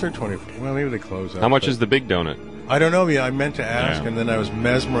I guess they're 20. Well, maybe they close up. How much but- is the big donut? I don't know. Yeah, I meant to ask, Yeah. and then I was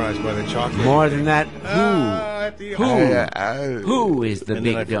mesmerized by the chocolate. More than that, At the who is the And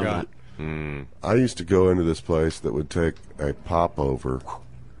then big I forgot. donut? I used to go into this place that would take a pop over.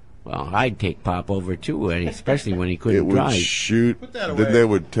 Well, I'd take Pop over too, and especially when he It couldn't would drive. shoot. that away. Then they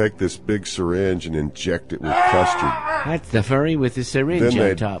would take this big syringe and inject it with custard. That's the furry with the syringe Then on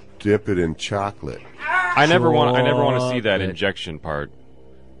they top. dip it in chocolate. I never want to see that Chocolate. injection part.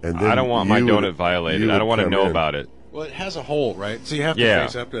 And then I don't want my you donut would- violated. you I don't would want to come know in. about it. Well, it has a hole, right? So you have to Yeah.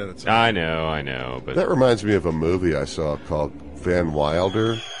 face up to it. I know, but That reminds me of a movie I saw called Van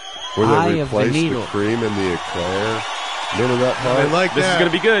Wilder, where Eye they of the replaced the, Needle. cream in the eclair. Remember that part? I like this that. is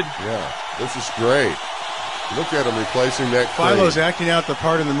going to be good. Yeah, this is great. Look at him replacing that cream. Philo's acting out the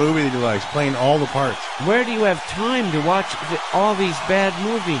part in the movie that he likes, playing all the parts. Where do you have time to watch all these bad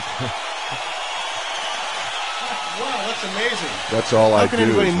movies? Wow, that's amazing. That's all I How can do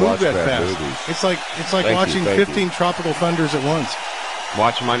anybody is move watch that bad fast? movies. It's like Thank you, watching thank you. 15 tropical thunders at once.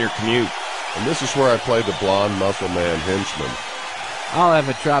 Watch them on your commute. And this is where I play the blonde muscle man henchman. I'll have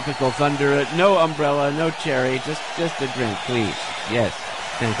a tropical thunder. No umbrella, no cherry, just a drink, please. Yes,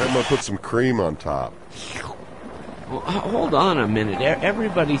 thank you. I'm going to put some cream on top. Well, hold on a minute.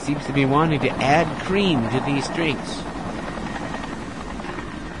 Everybody seems to be wanting to add cream to these drinks.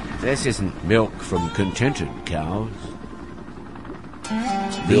 This isn't milk from contented cows.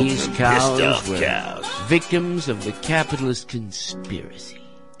 These cows were victims of the capitalist conspiracy.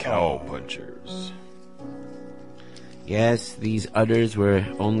 Cow punchers. Yes, these udders were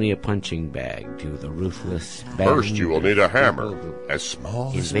only a punching bag to the ruthless band First, you will of need a people hammer, who as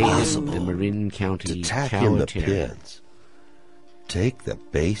small as invaded possible, the Marin County To tack in the Chow pins, take the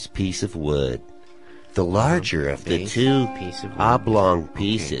base piece of wood, the larger of the Base two piece of wood. oblong Okay.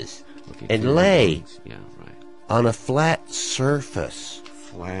 pieces, Okay, and two lay oblongs. Yeah, right. on a flat surface.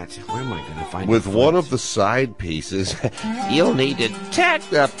 Flat. Where am I going to find with the one flats? of the side pieces. You'll need to tack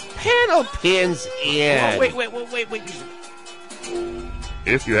the panel pins in. Oh, wait.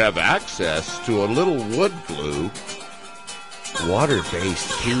 If you have access to a little wood glue, Water-based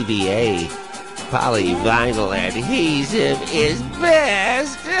PVA polyvinyl adhesive is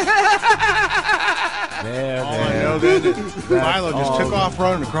best. There, All I know then is Philo just took off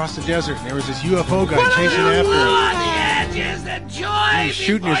running across the desert, and there was this UFO guy chasing after him. He was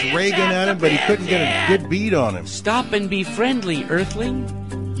shooting his ray gun at him, but he couldn't get a good bead on him. Stop and be friendly,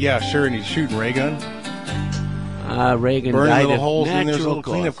 Earthling. Yeah, sure, and he's shooting ray gun. Reagan Burning died little of holes, and there's a natural little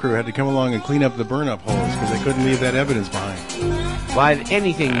cleanup causes. crew had to come along and clean up the burn-up holes because they couldn't leave that evidence behind. Why,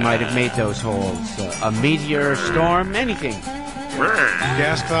 anything might have made those holes. A meteor, storm, anything.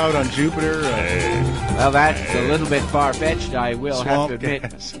 Gas cloud on Jupiter. Well, that's a little bit far-fetched, I will have to Swamp admit.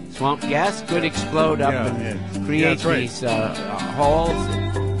 gas. Swamp gas could explode up Yeah, and yeah. create Yeah, that's right. these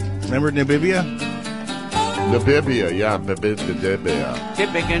holes. Remember Namibia? Namibia, yeah, Namibia.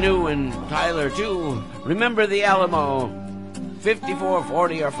 Tippecanoe and Tyler, too. Remember the Alamo.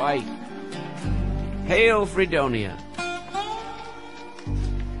 54-40 or fight. Hail Fredonia.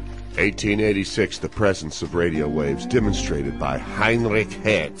 1886, the presence of radio waves demonstrated by Heinrich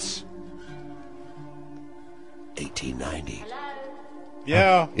Hertz. 1890.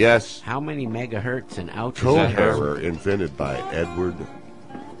 Yeah. Yes, How many megahertz and ouches? coherer invented by Edward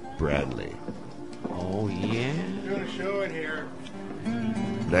Bradley. Oh, yeah? Doing a show in here.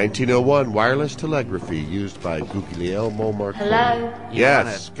 1901, wireless telegraphy used by Guglielmo Marconi. Hello?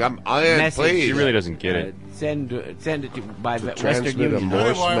 Yes, come on in, Message. please. She really doesn't get it. Send it to by To Western transmit a Union. Morse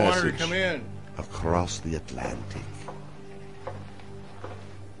That's why I wanted her to message. come in. Across the Atlantic.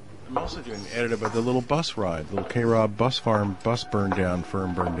 I'm also doing an edit about the little bus ride, little K-Rob bus farm, firm burned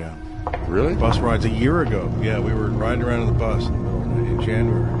down. Really? Bus rides a year ago. Yeah, we were riding around in the bus in the middle of the night in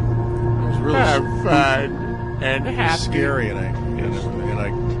January. It was really fun and scary, and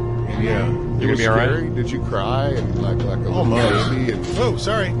You gonna be all scary? right? Did you cry and like a little Almost. baby? And Oh,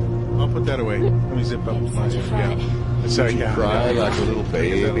 sorry. I'll put that away. Let me zip up my yeah. Sorry, yeah. cry like a little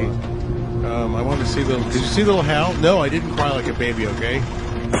baby? I wanted to see little. Did you see little Hal? No, I didn't cry like a baby. Okay.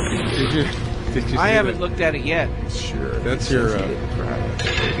 Did you? Did you? I see haven't that? looked at it yet. Sure. That's your.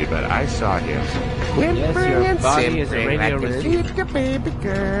 Baby, but I saw him. Yes, your body is a radio receiver. Little baby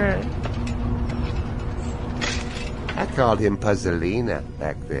girl. I called him Puzzolina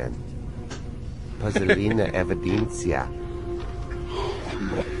back then. Puzzolina Evidencia.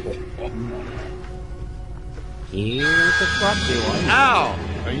 Here's the clutchy one. Ow!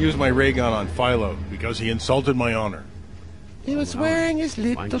 I used my ray gun on Philo because he insulted my honor. He was wearing his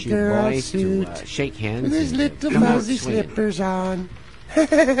little Want you girl boys suit to shake hands with his and little come out fuzzy swinging. slippers on.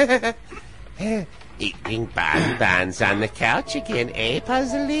 Eating bonbons on the couch again, eh,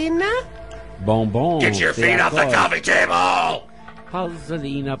 Puzzolina? Bonbons. Get your feet off the coffee table!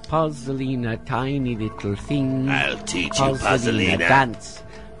 Puzzolina, Puzzolina, tiny little thing. I'll teach you, Puzzolina, Puzzolina. dance.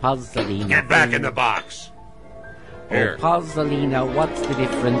 Puzzolina. Get back thing. in the box. Oh, Here. Puzzolina, what's the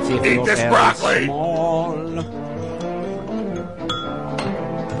difference if Eat you're this very broccoli. small?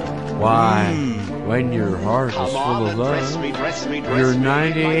 Why? When your heart is full of love, you're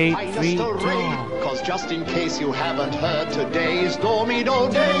 98 feet tall. Cause just in case you haven't heard, today's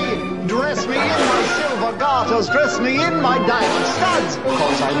Dormido Day. Dress me in my silver garters, dress me in my diamond studs.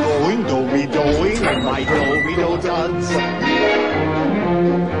 Cause I'm going doing in my Dormido duds.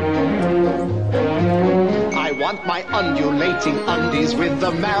 I want my undulating undies with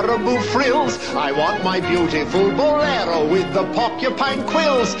the marabou frills. I want my beautiful bolero with the porcupine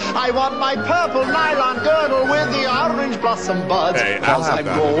quills. I want my purple nylon girdle with the orange blossom buds. Hey, I'll Cause have I'm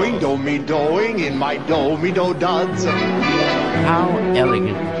that. doing in my do-me-do duds. How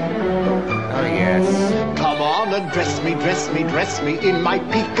elegant. Oh, yes. Come on and dress me in my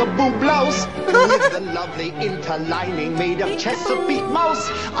peekaboo blouse with the lovely interlining made of Chesapeake mouse.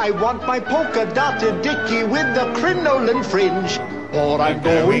 I want my polka dotted dicky with the crinoline fringe, or I'm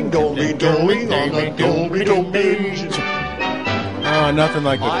going on a do-me-do binge. Oh, nothing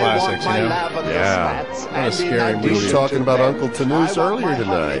like the I classics, want my you know. lavender Yeah. spats What a and scary in movie. We were talking about to Uncle bed. Tanous I want earlier my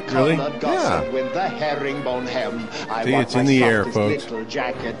tonight. Really? honey-colored gossamer Yeah. with the herringbone hem. I See, want it's my in the air, softest folks. little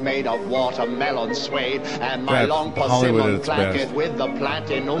jacket made of watermelon suede, and my That's long Hollywood at persimmon its blanket best. with the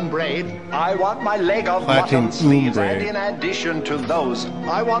platinum braid. I want my leg of Platinum mutton sleeves, braid. and in addition to those,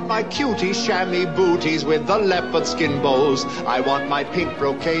 I want my cutie chamois booties with the leopard skin bows. I want my pink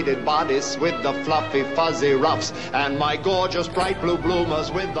brocaded bodice with the fluffy fuzzy ruffs, and my gorgeous bright blue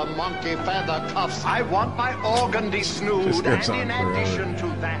bloomers with the monkey feather cuffs. I want my organdy This snood, goes and in on addition to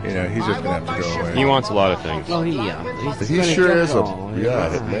that, You know, he's just gonna have to go away. He wants a lot of things. Oh, he He sure is a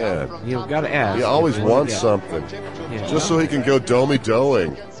man. You've got to ask. He always if wants yeah. something, Yeah. just so he can go doing.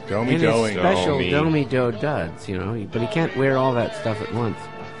 Domy And doing. his special Domi. Domi Do duds, you know, but he can't wear all that stuff at once.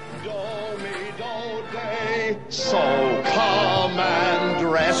 so come and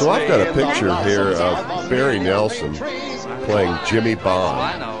dress So I've got me a in the picture here blossoms of Barry the Nelson trees. playing Jimmy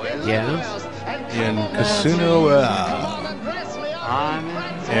Bond. Yeah. In Casino.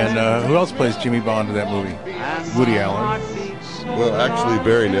 And who else plays Jimmy Bond in that movie? Woody Allen. Well, actually,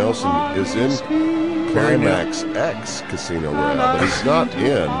 Barry Nelson is in Climax X Casino Royale, but he's not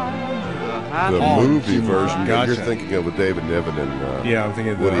in the movie version. Gotcha. You're thinking of with David Niven and Yeah, I'm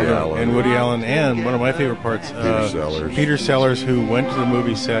thinking of Woody the, Allen. and Woody Allen, and one of my favorite parts, Peter Sellers. Peter Sellers, who went to the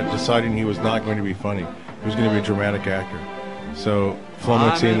movie set deciding he was not going to be funny. He was going to be a dramatic actor. So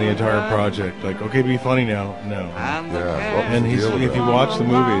flummoxing the entire project. Like, okay, be funny now. No. Yeah, what was And the he's, deal with if you that? watch the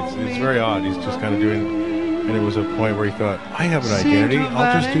movie, it's very odd. He's just kind of doing. And it was a point where he thought, I have an identity.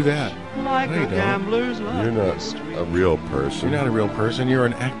 I'll just do that. No, you don't. You're not a real person. You're not a real person. You're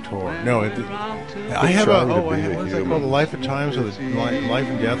an actor. No, I have a. trying to Oh, be a what is that human. called? The Life and Times of the Life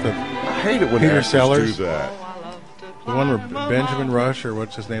and Death of I hate it when Peter actors Sellers. do that. the one where Benjamin Rush, or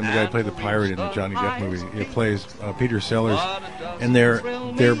what's his name, the guy who played the pirate in the Johnny Depp movie. He plays Peter Sellers, and they're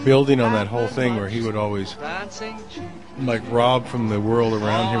building on that whole thing where he would always like rob from the world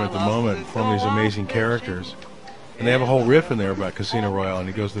around him at the moment, form these amazing characters. And they have a whole riff in there about Casino Royale, and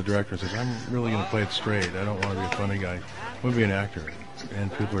he goes to the director and says, I'm really going to play it straight. I don't want to be a funny guy. I want to be an actor.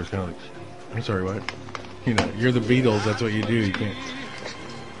 And people are kind of like, I'm sorry, what? You know, you're the Beatles. That's what you do. You can't.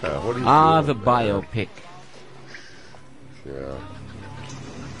 What do you the biopic. Yeah.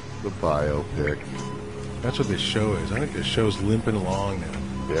 The biopic. That's what this show is. I think this show's limping along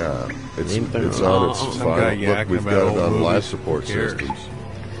now. Yeah. It's Limping on its along. Some guy final. Look, yakking we've about got it old on life movies. support Who cares? systems.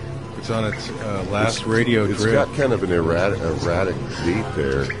 It's on its last radio It's trip. got kind of an erratic beat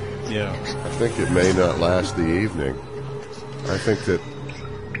there. Yeah. I think it may not last the evening. I think that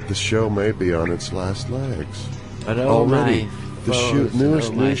the show may be on its last legs. But Already, the foes,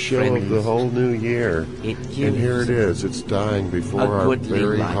 newest my news show of the friends, whole new year. it And here it gives is. It's dying before a our goodly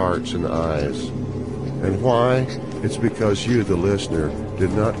very light. hearts and eyes. And why? It's because you, the listener,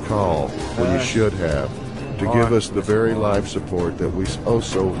 did not call when you should have to give us the very life support that we so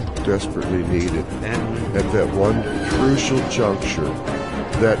desperately needed And at that one crucial juncture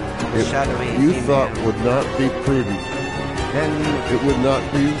that Shadowy you female. thought would not be prudent. then It would not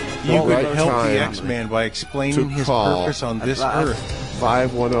be You the would right help time the X-Man by explaining to his call purpose on this last. earth.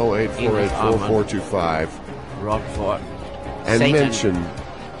 510-848-4425 Rockford. and Satan. mention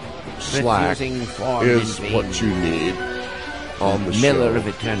Slack Refusing form is in vain. what you need on the Miller show. of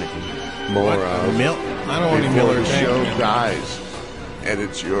Eternity. More What? of Mil- I don't want any before Miller. the Thank show you. dies, and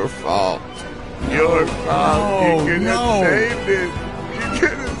it's your fault. Your fault. No, You could no. have saved it. You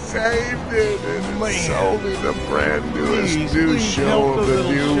could have saved it. And it's Man. only the brand newest Please, new please show help of the the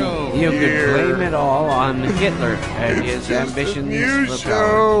little new show. You year. could blame it all on Hitler and It's his just ambitions a new for power.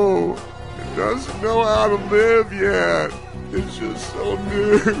 show. It doesn't know how to live yet. It's just so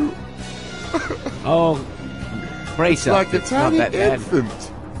new. Oh, brace up. Like a it's not tiny that bad.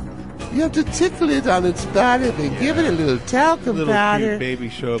 infant. You have to tickle it on its body and give it a little talcum Little powder. cute baby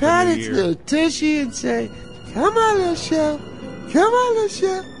show up Pat in the its year. little tushy and say, "Come on, little show. Come on, little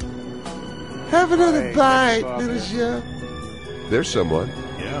show. Have another bite, little show." There's someone.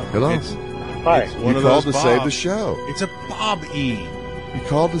 Yeah. Hello. It's Hi. one You of called those to save Bob. the show. It's a Bob E. You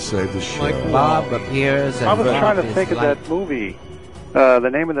called to save the show. Like Bob appears and I was Bob trying to is think of like- that movie. The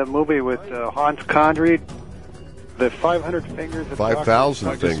name of the movie with Hans Conried. The 500 Fingers of 5,000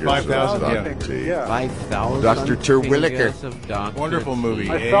 Just fingers. 5,000, of yeah. Dr. T. Yeah. 5,000 Dr. Terwilliger. fingers of Dr. Wonderful movie.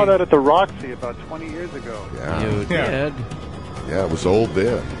 I saw that at the Roxy about 20 years ago. Yeah. You Yeah. did. Yeah, it was old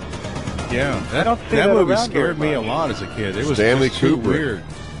then. Yeah, don't see that that movie around scared very me a much. lot as a kid. It was Stanley just too Kubrick. weird.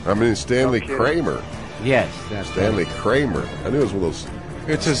 I mean, Stanley No kidding. Kramer. Yes, that's Stanley right. Kramer. I knew it was one of those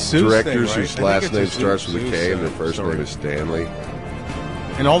It's a Seuss directors thing, right? whose I think last it's a name starts with a Seuss, K and their first story. name is Stanley.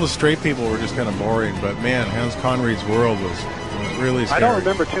 And all the straight people were just kind of boring, but man, Hans Conried's world was really I scary. don't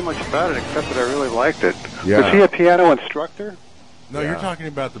remember too much about it except that I really liked it. Yeah. Was he a piano instructor? No, you're talking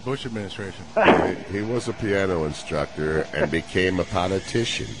about the Bush administration. He was a piano instructor and became a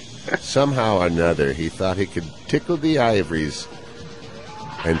politician. Somehow or another, he thought he could tickle the ivories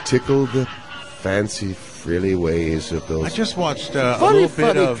and tickle the fancy, frilly ways of I those. just watched a Funny, little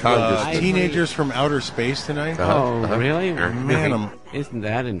bit funny of congressman. Teenagers from Outer Space tonight. Oh, really? Man, I'm- Isn't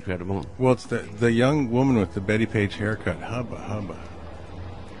that incredible? Well, it's the young woman with the Betty Page haircut. Hubba, hubba.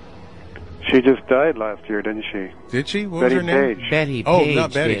 She just died last year, didn't she? Did she? What Betty was her name? Page. Betty Oh, Page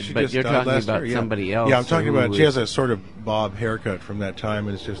not Betty. did, She but just you're died talking last about year, yeah. somebody else. Yeah, I'm talking who about. She is- has a sort of bob haircut from that time,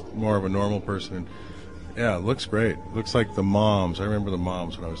 and it's just more of a normal person. And yeah, it looks great. Looks like the moms. I remember the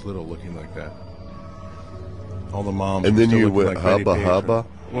moms when I was little looking like that. All the moms. And were then still you looking went like Betty hubba Page. hubba?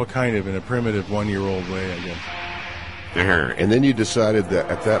 Well, kind of in a primitive 1-year-old way, I guess. And then you decided that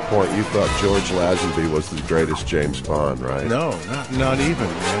at that point you thought George Lazenby was the greatest James Bond, right? No, not even.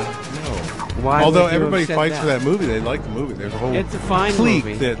 Man. No. Why Although would you everybody have said fights for that movie, they like the movie. There's a whole It's a fine clique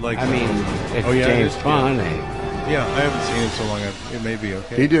movie. that like. I mean, it's Oh, yeah, it James is, yeah. Bond. Yeah, I haven't seen it so long. It may be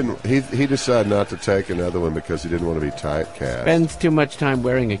okay. He didn't. He decided not to take another one because he didn't want to be typecast. Spends too much time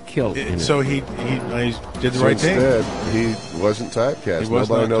wearing a kilt. in it. So he did the So right thing. instead, he wasn't typecast. He was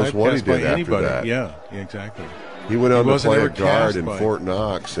Nobody not knows what he typecast by did after anybody. that. Yeah, exactly. He went on to wasn't play a ever guard cast in by- Fort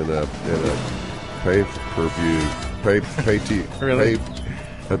Knox in a pay-per-view, Really?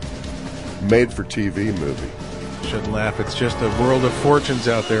 a made-for-TV movie. Shouldn't laugh. It's just a world of fortunes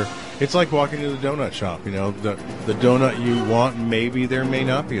out there. It's like walking into the donut shop. You know, the donut you want, maybe there may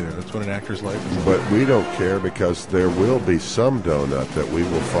not be there. That's what an actor's life is. But we don't care because there will be some donut that we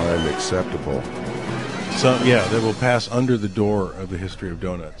will find acceptable. So yeah, that will pass under the door of the history of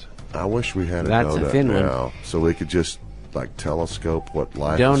donuts. I wish we had a That's a donut thin one. now, so we could just like telescope what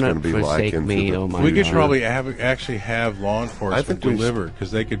life is going to Donut be like forsake into me, the oh my We could God. probably actually have law enforcement think we- deliver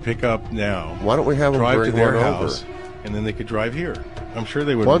because they could pick up now. Why don't we have them drive bring to their one house, over? and then they could drive here. I'm sure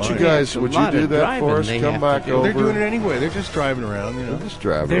they would. Why don't you guys? It's a Would you lot do of that for driving us? they Come have back to do. over. They're doing it anyway. They're just driving around. You know. Just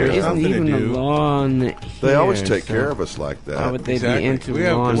driving There around. isn't nothing to even a do. lawn here. They always take so care of us like that. Why would they Exactly. be into We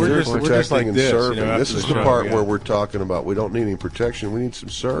have- lawn we're They're just- enforcement? we're just like protecting and this, you know, serving. after This the is the show, part yeah. where we're talking about we don't need any protection. We need some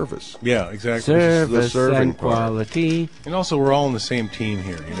service. Yeah, exactly. Service serving and part. quality. And also, we're all on the same team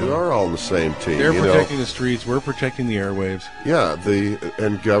here. You We know, are all on the same team. they're you know? protecting the streets. We're protecting the airwaves, Yeah,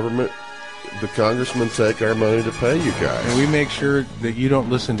 and government, the congressmen take our money to pay you guys. and we make sure that you don't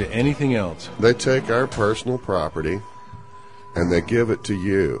listen to anything else. They take our personal property and they give it to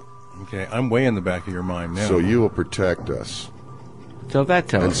you, Okay, I'm way in the back of your mind now. so you will protect us. So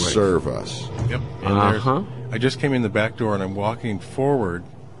that's how and it works. serve us. Yep. And I just came in the back door, and I'm walking forward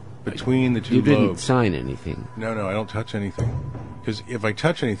between the two You didn't lobes. sign anything. No, I don't touch anything. Because if I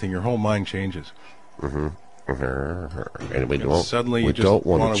touch anything, your whole mind changes. And we Suddenly, we you just don't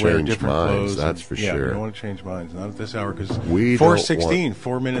want want to to wear change different minds, clothes. that's for Yeah, sure. you don't want to change minds. Not at this hour, because We 4:16,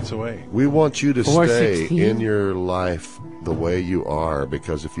 4 minutes away. We want you to stay 4:16? in your life the way you are,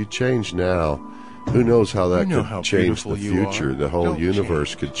 because if you change now, who knows how that You know how could change the beautiful you future. are. The whole Don't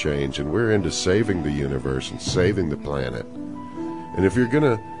universe could change, and we're into saving the universe and saving the planet. And if you're going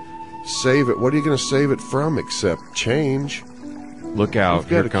to save it, what are you going to save it from except change? Look out! You've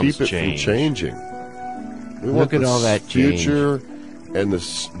Here got to comes keep it change. from changing. We Look want at the all that future and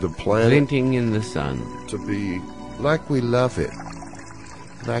the planet Glinting in the sun. to be like we love it.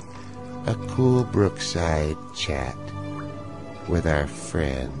 Like a cool brookside chat with our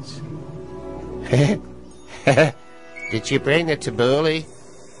friends. Did you bring the tabbouleh?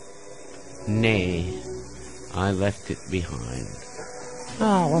 Nay, I left it behind.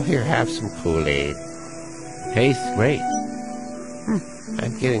 Oh, well, here, have some Kool-Aid. Tastes great.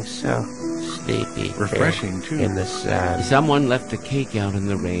 I'm getting so sleepy. here Refreshing, too. In the sun. Someone left a cake out in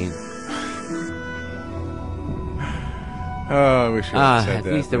the rain. Oh, I wish you had said At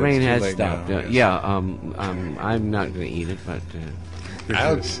that. least the but rain it's too has late stopped. now, I guess. Yeah, I'm not going to eat it, but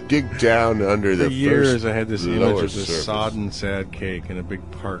I'll dig down under For the years, first I had this image lower of this surface. sodden, sad cake in a big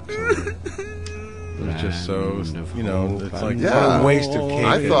park somewhere. It was just so, it's like Yeah. what a waste of cake.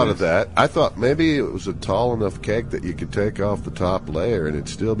 I it thought is. of that. I thought maybe it was a tall enough cake that you could take off the top layer and it'd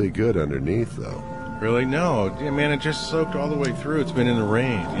still be good underneath, though. Really? No. Yeah, man, it just soaked all the way through. It's been in the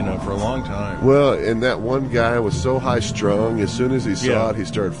rain, for a long time. Well, and that one guy was so high-strung. As soon as he saw Yeah. it, he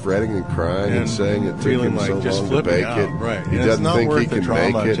started fretting and crying and And saying it took feeling him like so just long to flipping bake out, it. right. He And it's doesn't not think worth he the can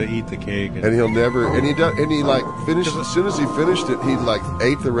drama make it. to eat the cake. And he'll never. And he like finished as soon as he finished it. He like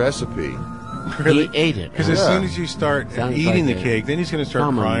ate the recipe. Really? he ate it. Because as Yeah. soon as you start Sounds eating like the a cake, then he's going to start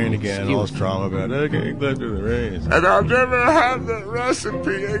common crying again. All this excuse. drama about okay, left in the rain. And I'll never have that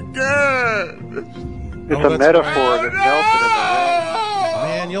recipe again. It's Oh, a that's metaphor right. that melted in the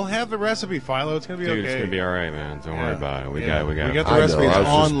rain. Man, you'll have the recipe, Philo. It's going to be Dude, okay. it's gonna be all right, man. Don't worry about it. We Yeah. got. We got the I know, recipe. It's I was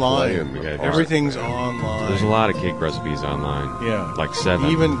just online. playing We the got part. Everything's online. There's a lot of cake recipes online. Yeah. Like 7.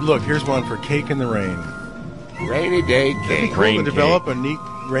 Even look, here's one for cake in the rain. Rainy day It'd be cake. cool Rain to develop a neat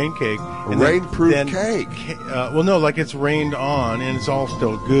rain cake. A and then- rain-proof then cake. Well, no, like it's rained on and it's all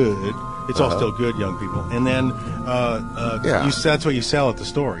still good. It's all still good, young people. And then Yeah. that's what you sell at the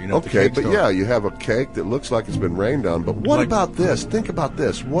store. At the Okay, cake but store. yeah, you have a cake that looks like it's been rained on. But what Like- about this? Think about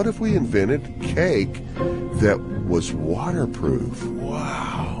this. What if we invented cake that was waterproof?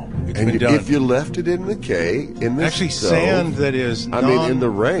 Wow. It's And been done. if you left it in the cake, in the Actually, stove, sand that is I mean, in the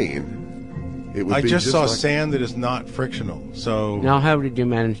rain, it would I be just saw like, sand that is not frictional. So Now, how did you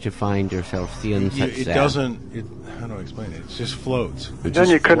manage to find yourself seeing you- such it sand? doesn't. How do I explain it? It just floats. It Then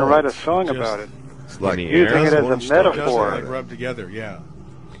just you couldn't write a floats. song Just- about it. It's like In the Using air? it as a orange It doesn't metaphor. like rub together. Yeah.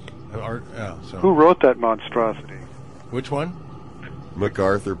 Art. Yeah. So Who wrote that monstrosity? which one?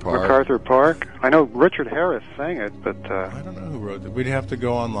 MacArthur Park. MacArthur Park? I know Richard Harris sang it, but I don't know who wrote that. We'd have to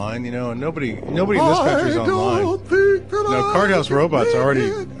go online, and nobody in this country's online. No, Card House Robots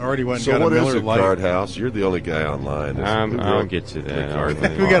already went and So got what a is Miller it, Lite. Card House? You're the only guy online. Who I'll wrote get to that. MacArthur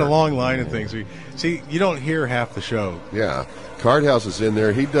We got a Park? long line of things. See, you don't hear half the show. Yeah. Card House is in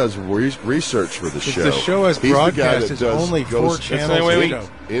there. He does research for the If show. the show as He's the guy broadcast that is does- only goes- 4 That's the channels. only way into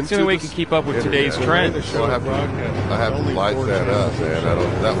it's the only way we can keep up with internet. today's the trends. show We'll is have to- broadcast. I have to Only light 4 that up, channels.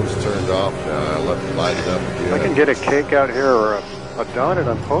 man. That one's turned off now. I let it light it up again. I can get a cake out here or a donut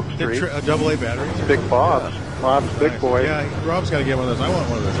on Polk They're Street. AA batteries. Big Bob's. Bob's Big Boy. Yeah, Rob's got to get one of those. I want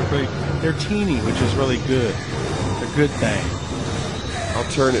one of those. They're teeny, which is really good. They're a good thing.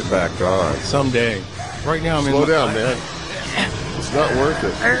 I'll turn it back on. Someday. Right now, I'm Slow in down, man. It's not worth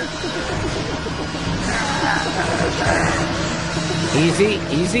it.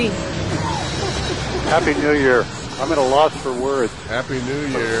 Easy. Happy New Year. I'm at a loss for words. Happy New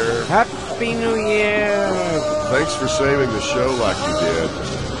Year. Happy New Year. Thanks for saving the show like you did.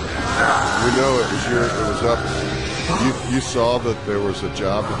 We know it was up. You saw that there was a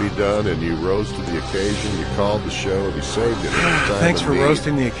job to be done, and you rose to the occasion. You called the show, and you saved it. Thanks for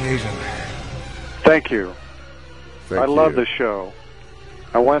roasting the occasion. Thank you. Thank I love you. the show.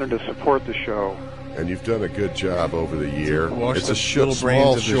 I wanted to support the show. And you've done a good job over the year. Wash It's the a little brains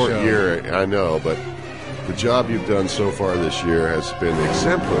small, of the short show. year, I know, but the job you've done so far this year has been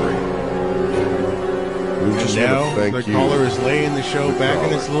exemplary. We just And now want to the thank you. caller is laying the show The back in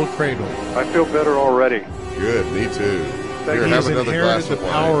caller. its little cradle. I feel better already. Good, me too. Here, He have has another inherited glass the of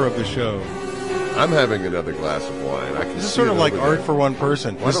wine. power of the show. I'm having another glass of wine. I can This is see sort it of like over art there. for one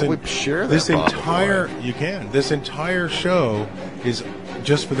person. Why don't we share that bottle of wine? You can. This entire show is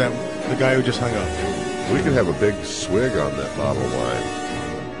just for that the guy who just hung up. We could have a big swig on that bottle of wine.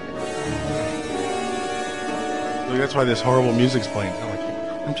 Look, that's why this horrible music's playing.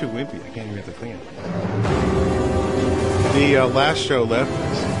 I'm too wimpy. I can't even get the thing. The last show left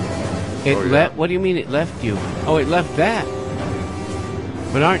us. What do you mean it left you? Oh, it left that.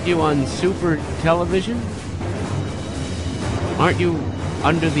 But aren't you on super television? Aren't you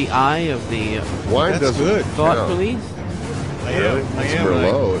under the eye of the Wine doesn't good. thought count. police? I am. It's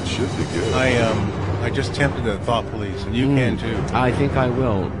Merlot. It should be good. I just tempted the thought police, and you can too. I think I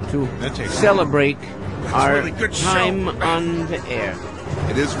will to That takes celebrate our really good show. time on the air.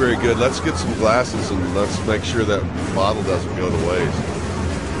 It is very good. Let's get some glasses and let's make sure that bottle doesn't go to waste.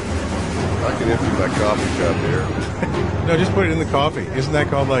 I can empty my coffee cup here. No, just put it in the coffee. Isn't that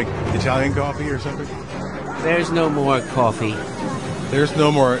called like Italian coffee or something? There's no more coffee. There's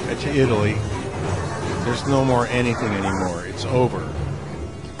no more Italy. There's no more anything anymore. It's over.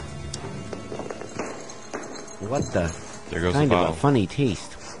 What the? There goes Kind the of bottle. a funny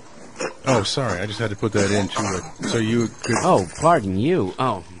taste. Oh, sorry. I just had to put that in too, so you could. Oh, pardon you.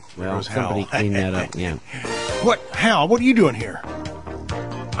 Oh, well, goes somebody Hal. clean that up. Yeah. What? Hal, what are you doing here?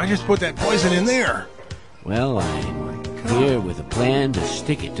 I just put that poison in there. Well, I'm here with a plan to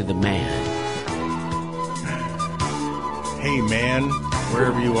stick it to the man. Hey, man,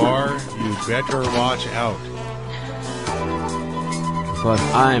 wherever you are, you better watch out. Because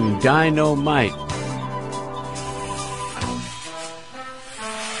I'm dynamite.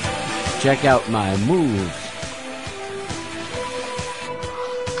 Check out my moves.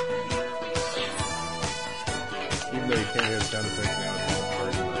 Even though you can't hear the sound effects now, it's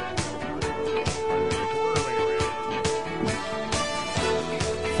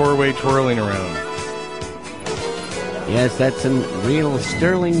all four-way twirling around. Yes, that's some real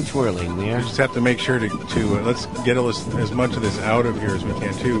sterling twirling We there. just have to make sure to let's get as much of this out of here as we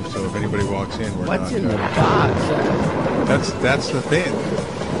can too. So if anybody walks in, we're What's not. in the box? That's the thing.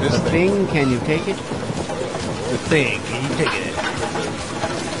 This The thing, can you take it? The thing. Can you take it?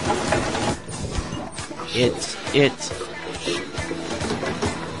 It's.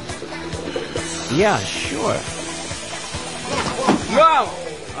 Yeah, sure. Whoa!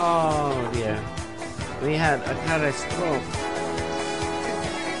 Oh dear. We had a catastrophe.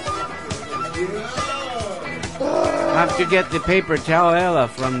 Have to get the paper towel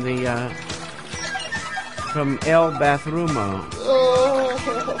from the from El Bathroom.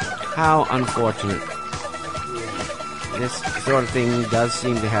 How unfortunate. This sort of thing does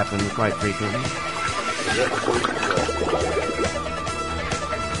seem to happen quite frequently.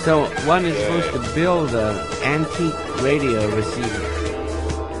 So one is supposed to build an antique radio receiver.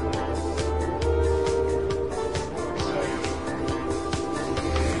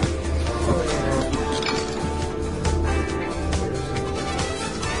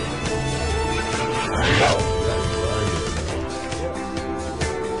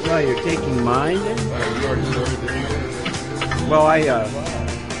 Well, you're taking mine then? Well, I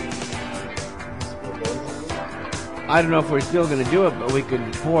don't know if we're still going to do it, but we could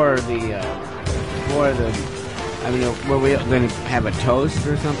pour the, I mean, were we going to have a toast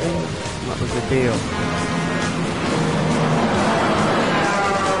or something? What was the deal?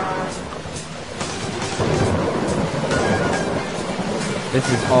 This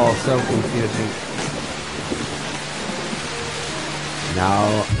is all so confusing.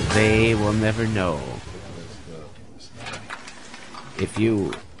 Now they will never know. If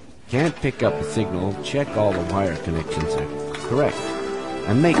you can't pick up a signal, check all the wire connections are correct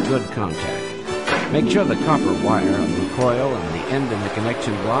and make good contact. Make sure the copper wire on the coil and the end of the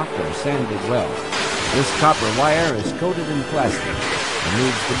connection block are sanded well. This copper wire is coated in plastic and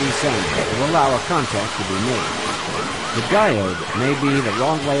needs to be sanded to allow a contact to be made. The diode may be the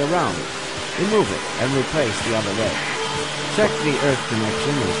wrong way around. Remove it and replace the other way. Check the earth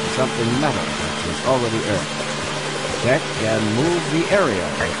connection is to something metal that is already earthed. Check and move the aerial.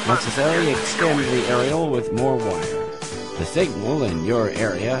 If necessary, extend the aerial with more wire. The signal in your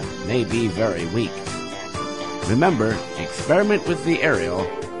area may be very weak. Remember, experiment with the aerial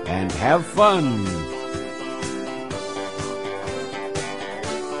and have fun.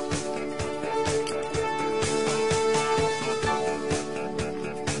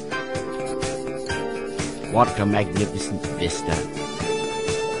 What a magnificent vista.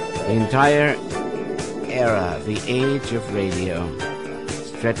 The entire era, the age of radio,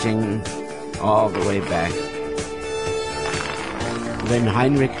 stretching all the way back. When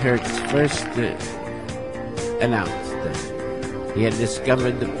Heinrich Hertz first announced He had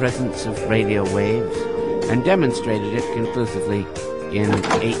discovered the presence of radio waves and demonstrated it conclusively in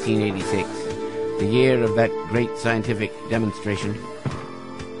 1886, the year of that great scientific demonstration.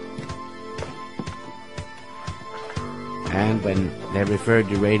 And when they referred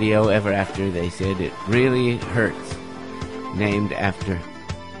to radio ever after, they said it really hurts, named after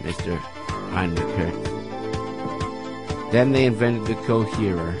Mr. Heinrich Hertz. Then they invented the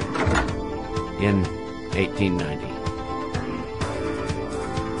coherer in 1890.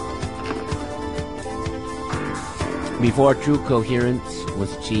 Before true coherence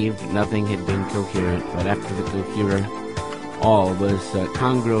was achieved, nothing had been coherent, but after the coherer, all was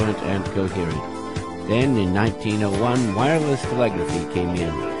congruent and coherent. Then, in 1901, wireless telegraphy came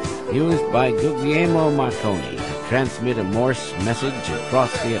in, used by Guglielmo Marconi to transmit a Morse message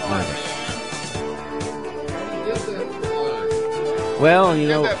across the Atlantic. Well, you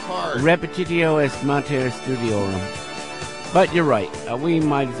know, repetitio est mater studiorum. But you're right.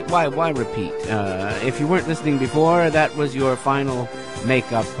 Why repeat? If you weren't listening before, that was your final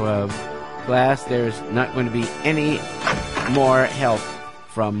makeup class. There's not going to be any more help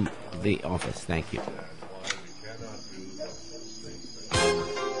from the office. Thank you.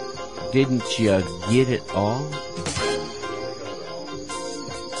 Didn't you get it all?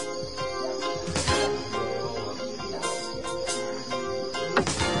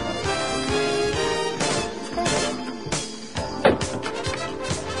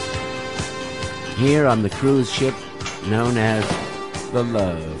 Here on the cruise ship known as the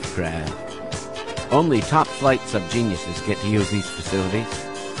Lovecraft. Only top-flight subgeniuses get to use these facilities.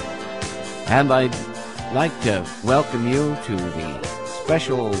 And I'd like to welcome you to the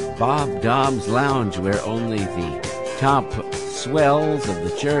special Bob Dobbs Lounge, where only the top swells of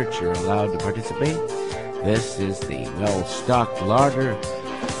the church are allowed to participate. This is the well-stocked larder,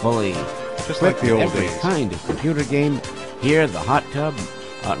 fully just like the old every days. Kind of computer game. Here, the hot tub,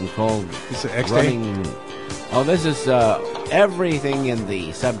 hot and cold. This is X-Day? Running. Oh, this is everything in the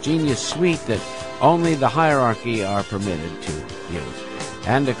subgenius suite that only the hierarchy are permitted to use.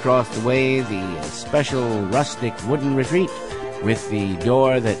 And across the way, the special rustic wooden retreat with the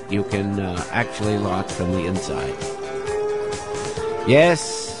door that you can actually lock from the inside.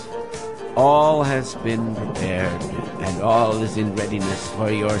 Yes, all has been prepared, and all is in readiness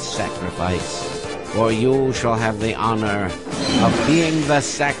for your sacrifice. For you shall have the honor of being the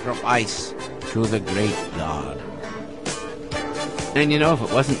sacrifice to the great God. And you know, if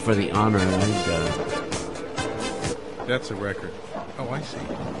it wasn't for the honor, I'd... That's a record. Oh, I see.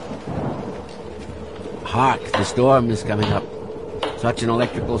 Hark, the storm is coming up. Such an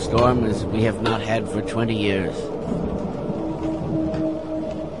electrical storm as we have not had for 20 years.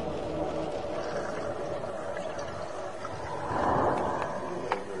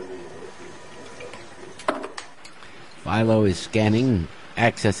 Philo is scanning,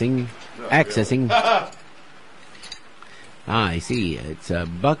 accessing. I see. It's a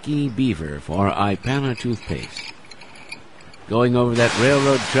Bucky Beaver for Ipana toothpaste. Going over that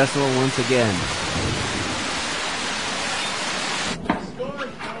railroad trestle once again.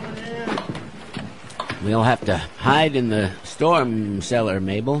 We'll have to hide in the storm cellar,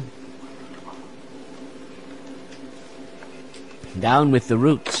 Mabel. Down with the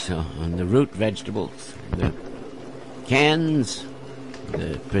roots, on the root vegetables. The cans,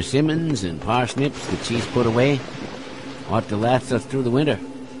 the persimmons and parsnips that she's put away ought to last us through the winter.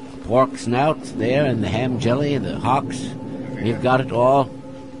 The pork snouts there and the ham jelly and the hocks. We've got it all.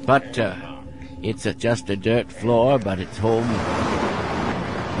 But it's just a dirt floor, but it's home.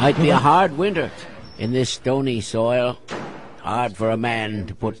 Might be a hard winter in this stony soil. Hard for a man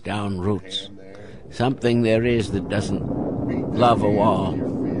to put down roots. Something there is that doesn't love a wall.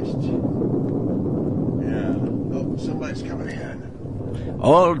 Somebody's coming in.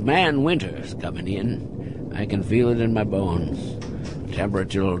 Old Man Winter's coming in. I can feel it in my bones.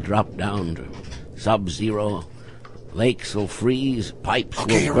 Temperature will drop down to sub-zero. Lakes will freeze. Pipes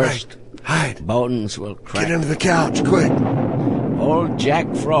will burst. Right. Hide. Bones will crack. Get under the couch, quick. Old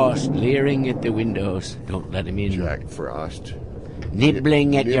Jack Frost leering at the windows. Don't let him in. Jack Frost.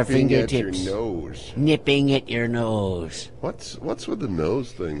 Nibbling at your Nipping fingertips. at your nose. Nipping at your nose. What's with the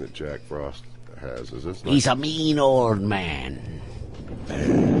nose thing that Jack Frost has? Is this like... He's a mean old man.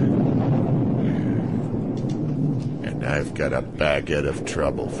 And I've got a baguette of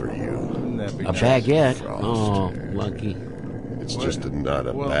trouble for you. A baguette? Frost. Oh, lucky. It's just not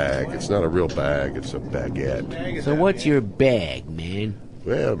a bag. It's not a real bag. It's a baguette. So what's your bag, man?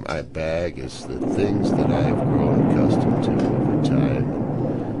 Well, my bag is the things that I have grown accustomed to over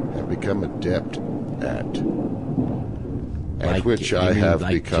time. I've become adept at Like- which you I mean have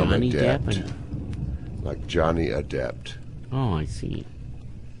like become Johnny adept. Depp Like Johnny Adept. Oh, I see.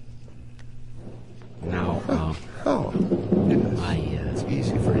 Now, It's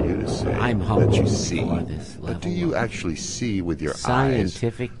easy for you to say I'm that humbled you see. for this level But do you of actually see with your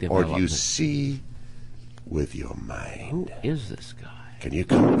scientific eyes? Or do development. you see with your mind? Who is this guy? Can you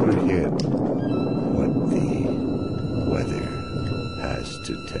comprehend what the weather has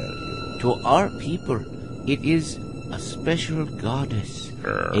to tell you? To our people, it is a special goddess,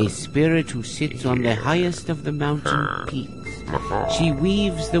 a spirit who sits on the highest of the mountain peaks. She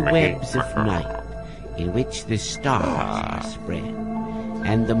weaves the webs of night, in which the stars are spread,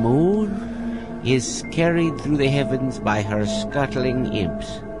 and the moon is carried through the heavens by her scuttling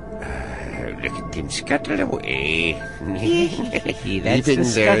imps. Look at them scuttle away. That's the Even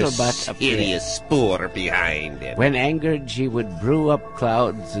their scuttlebutt up there. serious spore behind them. When angered, she would brew up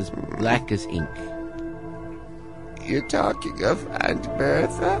clouds as black as ink. You're talking of Aunt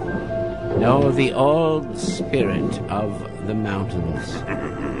Bertha? No, the old spirit of the mountains,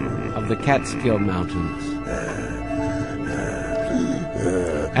 of the Catskill Mountains.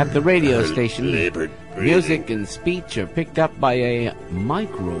 At the radio station, music and speech are picked up by a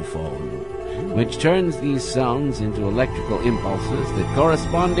microphone, which turns these sounds into electrical impulses that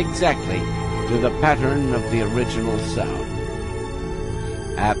correspond exactly to the pattern of the original sound.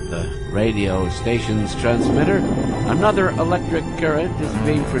 At the radio station's transmitter, another electric current is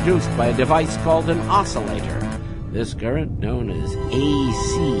being produced by a device called an oscillator. This current, known as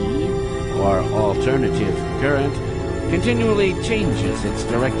AC, or alternative current, continually changes its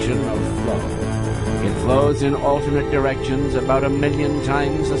direction of flow. It flows in alternate directions about 1 million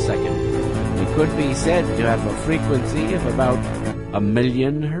times a second. It could be said to have a frequency of about 1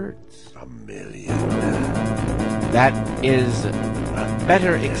 million hertz. 1 million. That is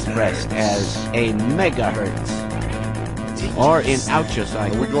better expressed as a megahertz, or in oucha Are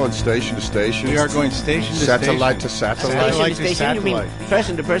cycle. we going station to station? We are going station to Satellite station. to satellite? Satellite to Station, you mean satellite.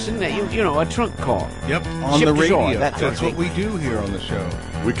 person to person? You know, a trunk call. Yep, on Ship the to radio. shore, that sort of That's what thing. we do here on the show.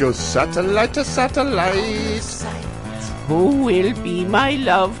 We go satellite to satellite. Who will be my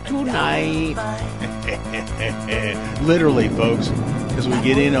love tonight? Literally, folks, because we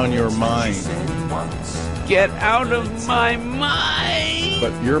get in on your mind. Get out of my mind.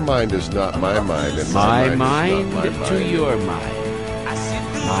 But your mind is not my mind, and My my mind mind is not my to mind. your mind.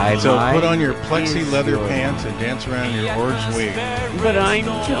 My So mind put on your plexi is leather your pants and dance around in your orange wig. But I'm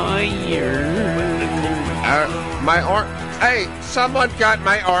tired. My Hey, someone got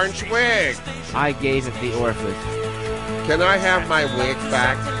my orange wig. I gave it the orifice. Can I have my wig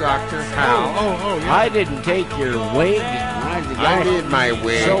back, Dr. Howe? Oh, yeah. I didn't take your wig. I need my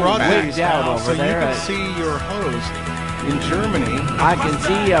wig So back. wigged out over so there. you can see your host in Germany. I can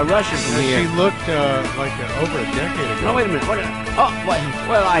see Russia from She here. looked like over a decade ago. No, wait a minute. What? Oh, what?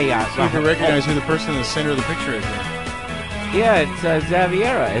 Well, So you can recognize who the person in the center of the picture is. Yeah, it's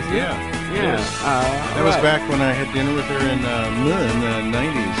Xaviera, isn't it? Yeah. Yeah. That was back when I had dinner with her in the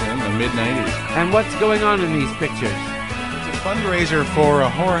 90s, in the mid-90s. And what's going on in these pictures? It's a fundraiser for a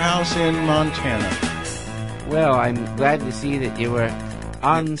whorehouse in Montana. Well, I'm glad to see that you were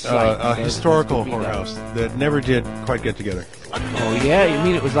on site. A historical whorehouse that never did quite get together. Oh, yeah? You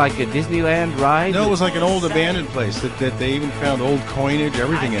mean it was like a Disneyland ride? No, it was like an old abandoned place that they even found old coinage,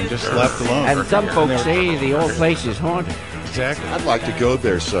 everything in, just left alone. And some they folks were- say the old place is haunted. Exactly. I'd like to go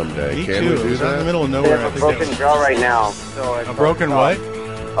there someday. Me Can too. we do It's out in the that? middle of They nowhere. have I a think that broken was- jaw right now. So A broken what?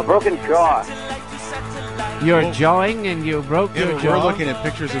 A broken jaw. You're jawing and you broke Yeah, your but jaw? we're looking at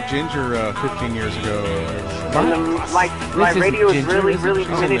pictures of Ginger 15 years ago. And my This radio isn't is Ginger, really, is it? really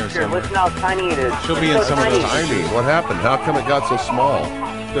She's in there miniature. somewhere. Listen how tiny it is. She'll be It's in so some of tiny. those Tiny. What happened? How come it got so small?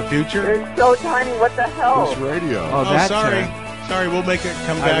 The future? It's so tiny. What the hell? This radio. Oh, that's sorry. her. Sorry, we'll make it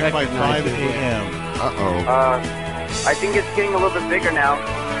come I back by recognize 5 it. a.m. Uh-oh. I think it's getting a little bit bigger now.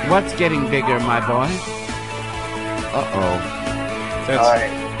 What's getting bigger, my boy? Uh-oh. That's All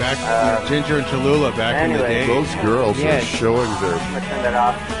right. back Ginger and Chalula back in the Anyway. day. Those girls Yes. are showing their... I'm gonna turn that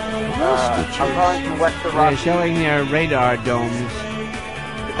off. I'm calling from West of They're Rock. showing their radar domes. Is it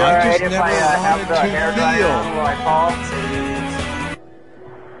I alright just if never I have the wanted to hair dryer feel. on while I call?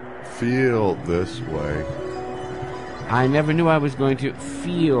 Feel this way. I never knew I was going to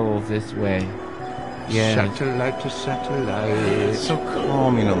feel this way. Yeah. Satellite to satellite. It's so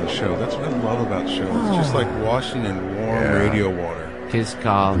calming on the show. That's what I love about shows. It's just like washing in warm Yeah. radio water. 'Tis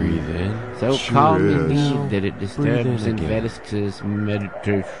calm. Breathe in. So Sure calm is. indeed that it disturbs in again. Investus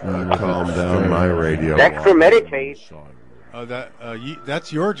meditation. Calm down my radio. Extra meditate.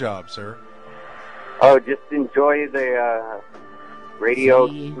 That's your job, sir. Oh, just enjoy the radio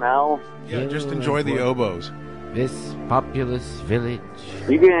See? smell. Yeah, just enjoy the oboes. This populous village.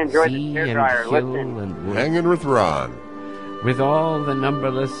 You can enjoy see the hair and dryer. kill Listen. and work. Hanging with Ron. with all the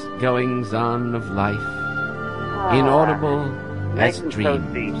numberless goings-on of life, inaudible as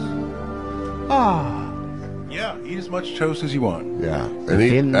dreams. Yeah, eat as much toast as you want. Yeah, and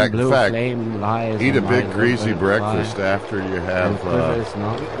eat, in fact, eat a big greasy breakfast after you have.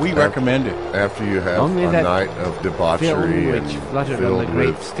 We recommend it after you have a night of debauchery and filled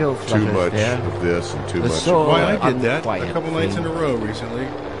with too much of this and too much of that. Why, I did that a couple nights in a row recently.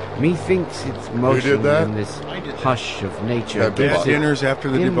 Methinks its motion in this hush of nature had dinners after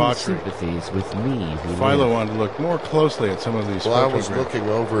the debauchery. Sympathies with me. Philo wanted to look more closely at some of these. Well, I was looking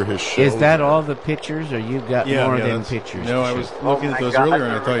over his shoulder. Is that all the pictures, or you got more than pictures? No, I was looking at those earlier,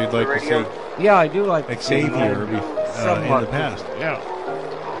 and I thought you'd like to see. Yeah, I do like Xavier in the past.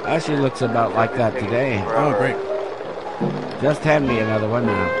 Yeah, actually looks about like that today. Oh, great! Just hand me another one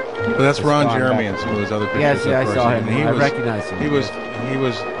now. But that's Ron Jeremy and some of those other pictures. Yes, yeah, I saw him. I recognize him. He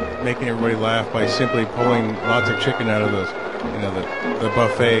was making everybody laugh by simply pulling lots of chicken out of the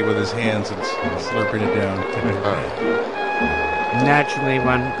buffet with his hands and slurping it down. Naturally,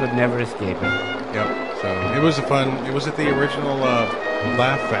 one could never escape it. Yep. So it was it was at the original Laugh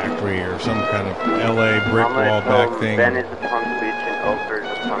Factory or some kind of L.A. brick wall back thing. Ben is a punk bitch and Oprah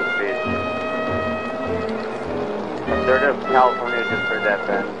is a punk bitch. A third of California just heard that,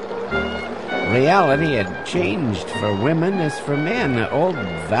 Ben. Reality had changed for women as for men. Old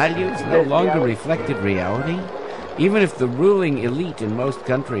values no longer reflected reality. Even if the ruling elite in most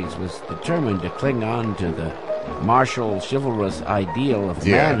countries was determined to cling on to the martial, chivalrous ideal of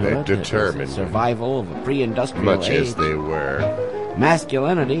manhood, determined survival of a pre-industrial much age, as they were.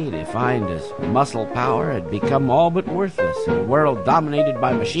 Masculinity, defined as muscle power, had become all but worthless in a world dominated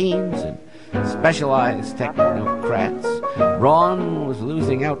by machines and specialized technocrats. Brawn was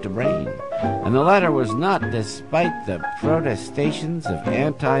losing out to brain, and the latter was not, despite the protestations of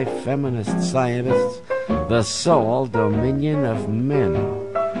anti-feminist scientists, the sole dominion of men.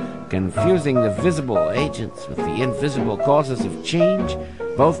 Confusing the visible agents with the invisible causes of change,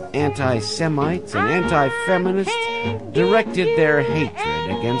 both anti-Semites and anti-feminists directed their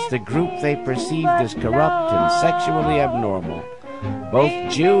hatred against a group they perceived as corrupt and sexually abnormal.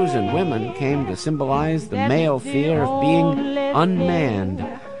 Both Jews and women came to symbolize the male fear of being unmanned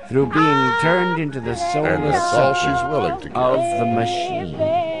through being turned into the soulless subject of the machine.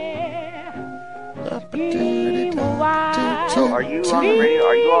 So are you on the radio?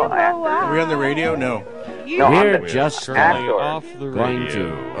 Are you all actors? Are we on the radio? No. We're just off the going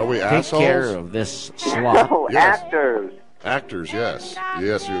radio. Are we take assholes? care of this slot. No, actors. Actors, yes.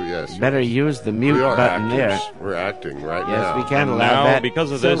 Yes. Better use the mute button there. We're acting right now. Yes, we can't allow that.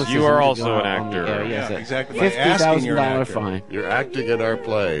 Because of this, you are also an actor. Yes, exactly. $50,000 fine. You're acting in our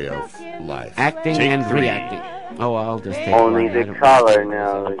play of life. Acting and reacting. Oh, I'll just take Only one. the caller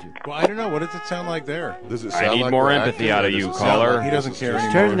knows. Well, I don't know. What does it sound like there? Does it sound I need like more we're empathy acting, out or of does you, it sound caller. like He doesn't care just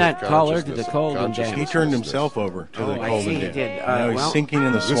anymore. Turn that caller to the cold and damp. He turned himself over to the I cold see and he damp. did. Now he's Well, sinking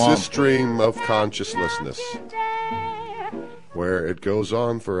in the This is swamp. a stream of consciousness, where it goes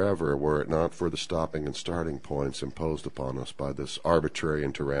on forever, were it not for the stopping and starting points imposed upon us by this arbitrary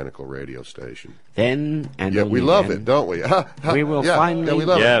and tyrannical radio station. Then and Yet we only love then, it, don't we? We will finally- we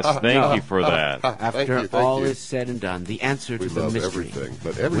love Yes, it. thank you for that. after Thank all you. is said and done, the answer We to the love mystery. everything,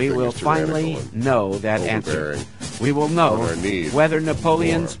 but everything We will is tyrannical finally and know that answer. overbearing We will know on our need whether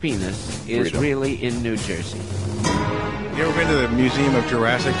Napoleon's for penis is freedom. really in New Jersey. You ever been to the Museum of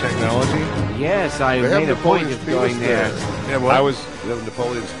Jurassic Technology? Yes, I They have made a point Napoleon's of going penis there. Yeah, what? They have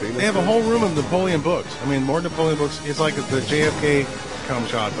Napoleon's penis. They have a whole room of Napoleon books. I mean, more Napoleon books. It's like the JFK cum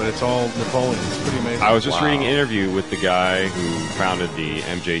shot, but it's all Napoleon. It's pretty amazing. I was just reading an interview with the guy who founded the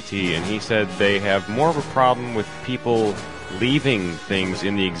MJT, and he said they have more of a problem with people leaving things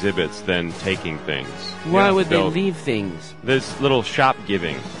in the exhibits than taking things. Why would they leave things? This little shop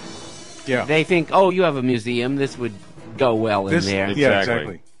giving. Yeah. They think, oh, you have a museum. This would go well in there. Yeah,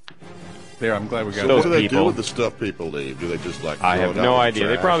 exactly. There, I'm glad we got So that. what do they do people. with the stuff people leave? Do they just like I throw have it out no in the idea.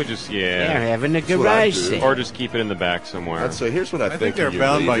 They trash? probably just, They're having a That's what I garage do. sale. or just keep it in the back somewhere. I'd say here's what I think they're of you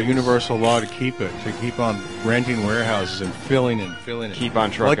bound by leavings. universal law to keep it, to keep on renting warehouses and filling it. Keep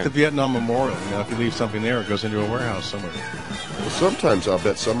on trucking. Like the Vietnam Memorial. You know, if you leave something there, it goes into a warehouse somewhere. Well, sometimes I'll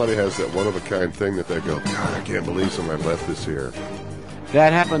bet somebody has that one of a kind thing that they go, God, I can't believe somebody left this here.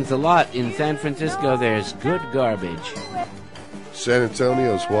 That happens a lot. In San Francisco, there's good garbage. San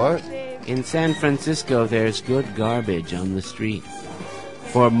Antonio's what? In San Francisco, there's good garbage on the street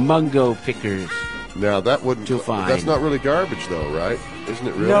for mungo pickers. Now that wouldn't. To find. That's not really garbage, though, right? Isn't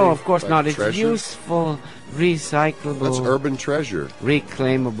it really? No, of course like not. It's treasure? useful, recyclable. That's urban treasure.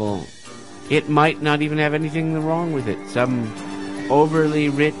 Reclaimable. It might not even have anything wrong with it. Some overly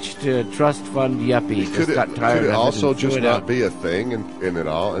rich trust fund yuppie just got tired could it of also and threw just it not out. be a thing in it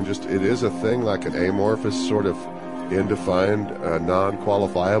all, and just it is a thing, like an amorphous sort of indefined,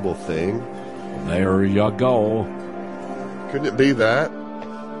 non-qualifiable thing? There you go. Couldn't it be that?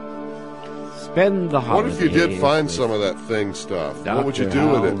 Spend the What holidays. if you did find some of that thing stuff? What would you do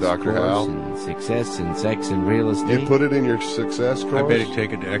with it, Dr. Hal? And success and sex and real estate. You put it in your success course? I bet he'd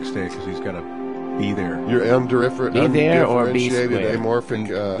take it to X Day because he's got to be there. Your Be there or be undifferentiated, square. amorphic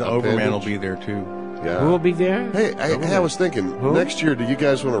The Overman will appendage? be there too. Yeah. Who will be there? Hey, I was thinking, next year, do you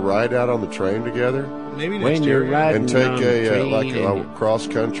guys want to ride out on the train together? Maybe When next you're year. riding And take on the train like a and- cross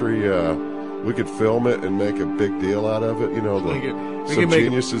country, we could film it and make a big deal out of it. You know, We could some make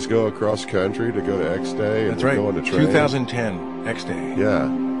geniuses go across country to go to X Day and That's right. go on the train. 2010 X Day. Yeah.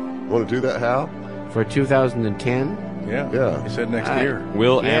 Want to do that, Hal? For 2010? Yeah. Yeah. He said next year.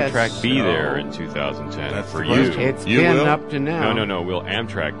 Will Yes. Amtrak be there in 2010 That's for the you? question. It's You been will? up to now. No. Will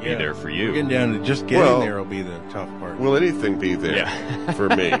Amtrak be Yeah. there for We're you? getting down to just getting Well- there will be the tough part. Will anything be there Yeah. for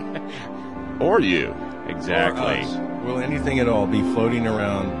me? Or you? Exactly. Or us. Will anything at all be floating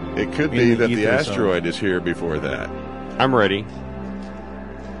around? It could In be the that the ether asteroid is here before that. I'm ready.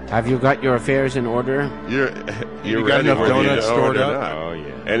 Have you got your affairs in order? You're You got ready enough whether you donuts know it stored or up? not. Oh, yeah.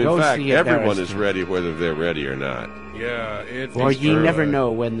 And in Go fact, see a everyone Paris is tour. ready whether they're ready or not. Yeah. It For is ye for, never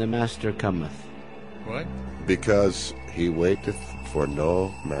know when the master cometh. What? Because he waiteth for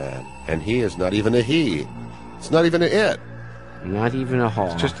no man. And he is not even a he. It's not even a it. Not even a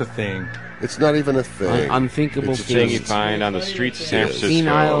hall. It's just a thing. It's not even a thing. Unthinkable It's The thing you things. find on the streets of San Yes. Francisco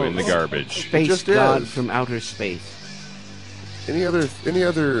Senile in the garbage. Space just god is. from outer space. Any other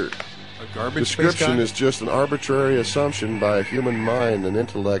A garbage space description guy? is just an arbitrary assumption by a human mind and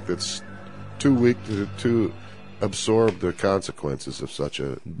intellect that's too weak to absorb the consequences of such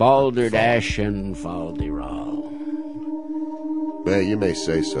a... Balderdash and Falderall. Well, you may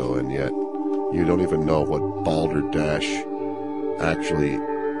say so, and yet you don't even know what balderdash actually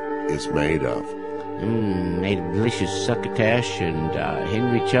is made of. Made of delicious succotash and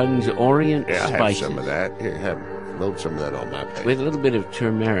Henry Chung's Orient Yeah, have spices. some of that. Here, load some of that on my plate. With a little bit of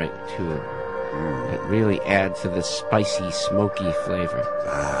turmeric, too. It really adds to the spicy, smoky flavor.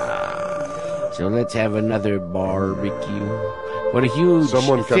 So let's have another barbecue. What a huge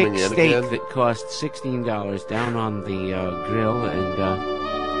Someone thick coming in steak again? that cost $16 down on the grill, and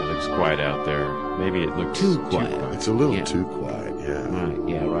It looks quiet out there. Maybe it looks too quiet. It's a little Yeah. too quiet,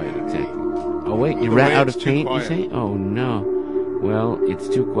 yeah. Right, exactly. Oh wait, you The ran way out it's of too paint, quiet. you say? Oh no. Well, it's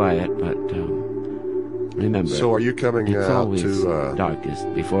too quiet, but remember. So are you coming it's out always to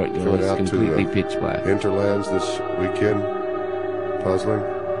darkest before it coming goes out to, completely pitch black. Interlands this weekend? Puzzling?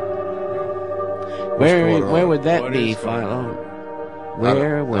 Where going on? would that What be, is going Philo?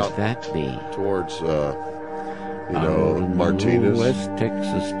 Where would out that be? Towards, Out in Martinez. the West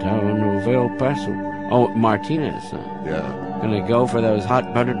Texas town of El Paso. Oh, Martinez. Huh? Yeah, Gonna go for those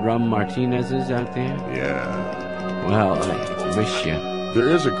hot buttered rum Martinez's out there? yeah. Well, I wish you. There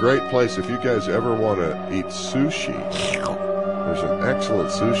is a great place if you guys ever want to eat sushi. There's an excellent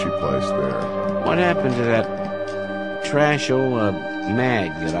sushi place there. What happened to that trash old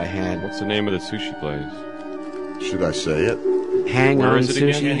mag that I had? What's the name of the sushi place? Should I say it? Hang Where on is it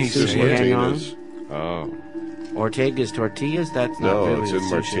again? sushi, It's It's sushi hang on. Martinez. Oh. Ortega's tortillas. That's not No, really it's a in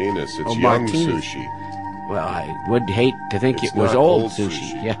sushi. Martinez. It's Oh, young Martinez. sushi. Well, I would hate to think It's it was not old old sushi.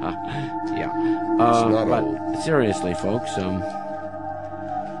 sushi. Yeah. not but old. seriously, folks, It's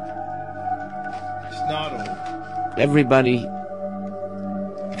not old. everybody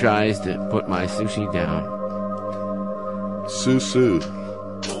tries to put my sushi down. Susu.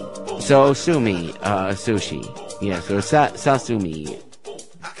 So sumi, sushi. Yes, or sasumi.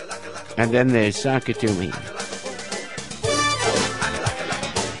 And then there's sakatumi.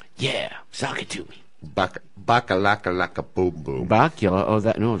 Yeah, sakatumi. Bakalaka boom boom. Bacula. Oh,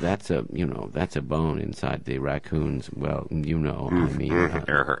 that's a bone inside the raccoons. Well, I mean.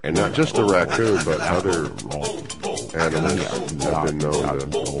 And not just a raccoon, but other animals have been known to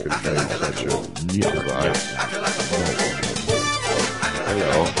contain such a device.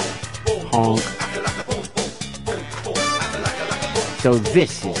 Hello. Honk. So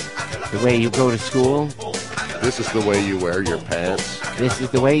this is the way you go to school? This is the way you wear your pants. This is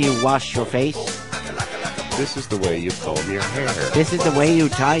the way you wash your face? This is the way you comb your hair. This is the way you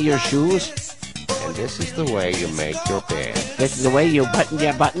tie your shoes? And this is the way you make your bed. This is the way you button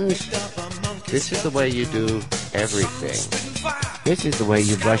your buttons? This is the way you do everything. This is the way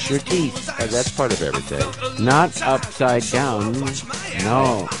you brush your teeth. And that's part of everything. Not upside down.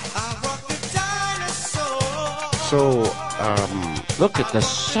 No. So, Look at the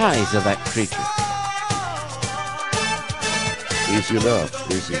size of that creature. Easy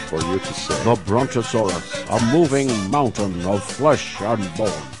enough. Easy for you to say. The Brontosaurus, a moving mountain of flesh and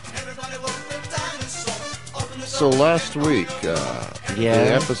bone. So last week, the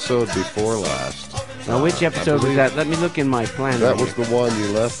episode before last. Now, which episode was that? Let me look in my plan. That was the one you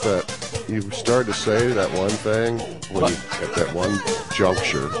left that you started to say that one thing when at that one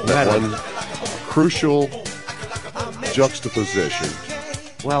juncture, that one crucial juxtaposition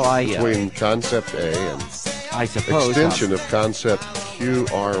between concept A and I suppose extension of concept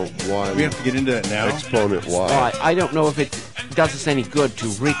QR1. We have to get into that now. Exponent Y. Well, I don't know if it does us any good to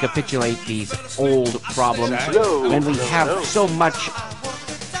recapitulate these old problems when we have so much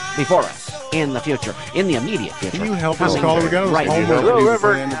before us in the future, in the immediate future. Can you help us, caller? We got right homework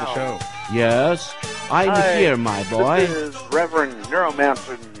before the end of the show. Yes, I'm here, my boy. This is Reverend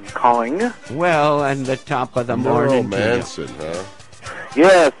Neuromancer calling. Well, and the top of the morning. Neuromancer, huh?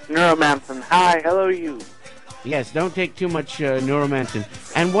 Yes, Neuromancer. Hi, hello, you. Yes, don't take too much neuromancer.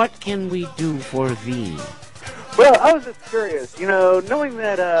 And what can we do for thee? Well, I was just curious, knowing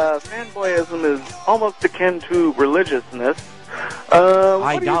that fanboyism is almost akin to religiousness.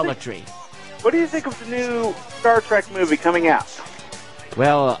 Idolatry. What do you think of the new Star Trek movie coming out?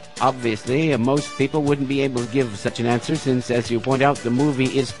 Well, obviously, most people wouldn't be able to give such an answer since, as you point out, the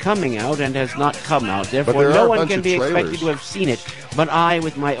movie is coming out and has not come out. Therefore, no one can be expected to have seen it. But I,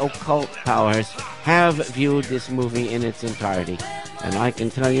 with my occult powers, have viewed this movie in its entirety. And I can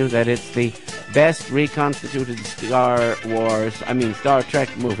tell you that it's the best reconstituted Star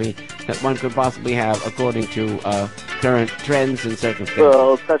Trek movie that one could possibly have according to current trends and circumstances.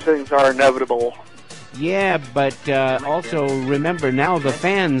 Well, such things are inevitable. Yeah, but also remember now the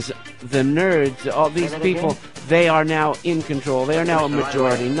fans, the nerds, all these people, they are now in control. They are now a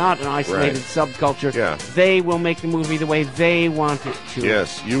majority, not an isolated subculture. Yeah. They will make the movie the way they want it to.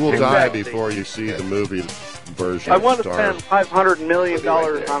 Yes, you will die before you see the movie version. I want to spend $500 million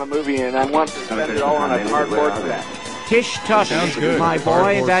on a movie, and I want to spend it all on a cardboard set. Tish tush, my boy,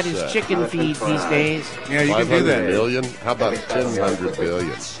 Cardboard that is set. chicken feed these days. Yeah, you can do that. 500 million? How about 10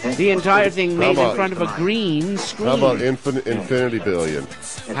 billion? The entire thing made in front of a green screen. How about infinity billion?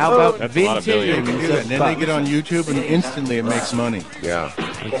 How about That's a lot of billion. vintage? You can do that. And then they get on YouTube, and instantly it makes money. Yeah.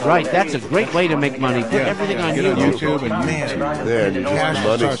 That's right, that's a great way to make money. Put everything on Get on YouTube. YouTube, and man, Then you cash just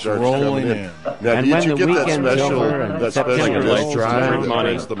money starts starts rolling coming in. Now, And did when you the get that weekend's special, over and that special September disk rolls drive around, that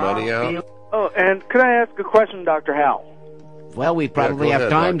brings the money out? Oh, and could I ask a question, Dr. Hal? Well, we probably go have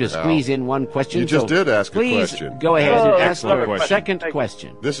ahead, time to Dr. squeeze Hal. in one question. You just so did ask a please question. Go ahead and ask excellent your question. second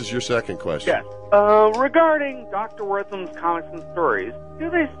question. This is your second question. Yes. Regarding Dr. Wortham's comics and stories, do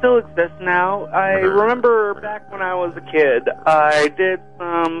they still exist now? I remember back when I was a kid, I did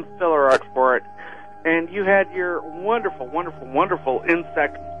some filler art for it, and you had your wonderful, wonderful, wonderful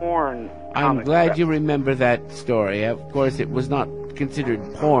insect porn I'm comic glad strip. you remember that story. Of course, it was not considered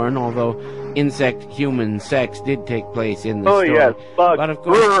porn, although insect-human sex did take place in the story. Yes, bug. But of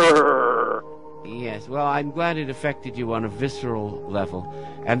course, Grrr. yes. Well, I'm glad it affected you on a visceral level,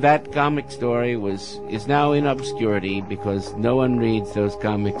 and that comic story is now in obscurity because no one reads those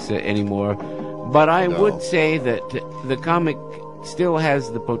comics anymore. But I would say that the comic still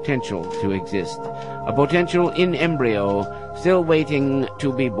has the potential to exist, a potential in embryo, still waiting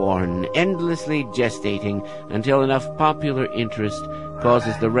to be born, endlessly gestating until enough popular interest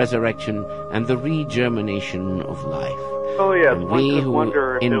causes the resurrection and the regermination of life. Oh, yes. And one we could who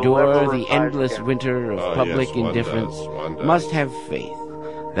wonder if it'll endure ever the revive endless again. winter of Oh, public yes, one indifference does, one does. must have faith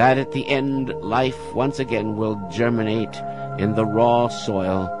that at the end life once again will germinate in the raw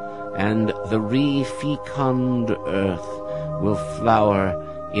soil and the refecund earth will flower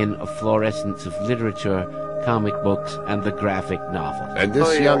in a fluorescence of literature, comic books, and the graphic novel. And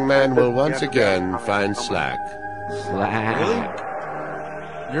this young man will once again find slack. Slack.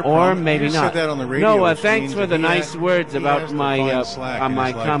 You're Or prob- maybe you not. said that on the radio, No, which thanks means for that the he nice has- words he about has to my find slack in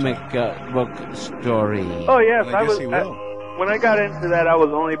his comic lifetime. book story. Oh, yes. Well, I guess he will. When I got into that, I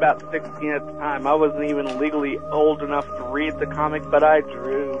was only about 16 at the time. I wasn't even legally old enough to read the comic, but I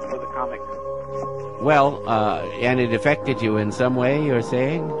drew for the comic. Well, and it affected you in some way, you're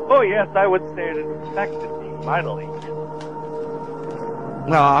saying? Oh, yes, I would say it affected me mightily.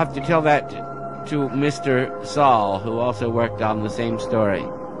 Well, I'll have to tell that to Mr. Saul, who also worked on the same story.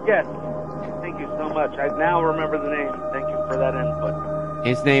 Yes. Thank you so much. I now remember the name. Thank you for that input.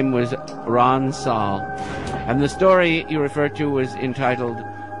 His name was Ron Saul. And the story you refer to was entitled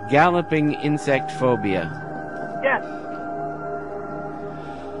Galloping Insect Phobia. Yes.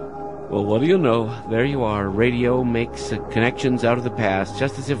 Well, what do you know? There you are. Radio makes connections out of the past,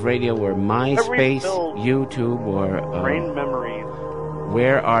 just as if radio were MySpace, refilled YouTube, or Brain memories.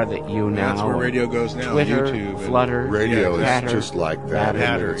 Where are the you now? That's where radio goes now. Twitter, YouTube, and Flutter, Radio Patter, is just like that.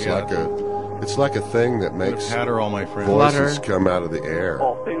 Patter, It's yeah. it's like a thing that makes Patter, all my friends. voices Flutter. come out of the air.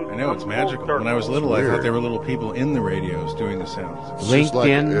 I know, it's magical. When I was little, I thought there were little people in the radios doing the sounds. It's just like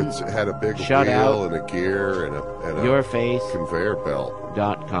LinkedIn, it's had a big Shout wheel Out, and a gear and a Your Face conveyor belt.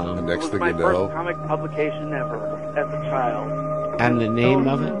 .com. The next It was thing my you first know, comic publication ever as a child. And the name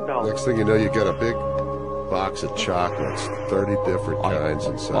of it? next thing you know, you got a big box of chocolates, 30 different kinds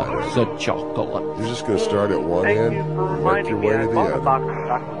inside. Box of chocolate. You're just going to start at one Thank end, you for work your reminding me way I to the bought a other, box of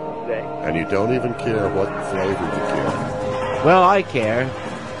chocolates today. and you don't even care what flavor you get. Well, I care.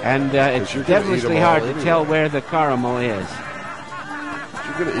 And it's you're gonna eat devilishly them all hard to anyway. tell where the caramel is.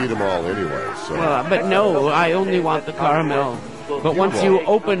 You're going to eat them all anyway. So Well, but no, I only want the caramel. But once you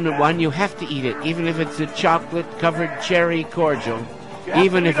open one, you have to eat it, even if it's a chocolate-covered cherry cordial,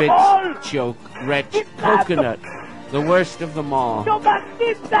 even if it's choke-rich coconut, the worst of them all.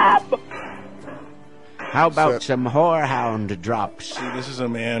 How about some whorehound drops? See, this is a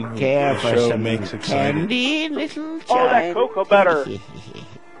man who Care the for show some makes exciting. candy, little child? Oh, that cocoa butter.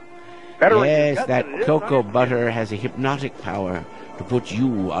 Yes, that cocoa butter has a hypnotic power to put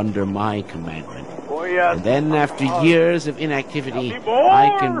you under my commandment. Oh, yes. And then, after years of inactivity,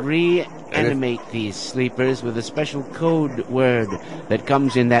 I can reanimate these sleepers with a special code word that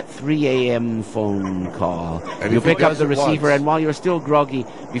comes in that 3 a.m. phone call. And You if he pick up does the it receiver, once- and while you're still groggy,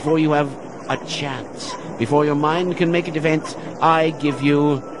 before you have a chance, before your mind can make a defense, I give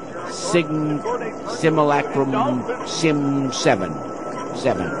you simulacrum sim 7.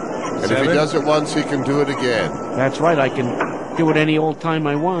 and if he does it once, he can do it again. That's right, I can do it any old time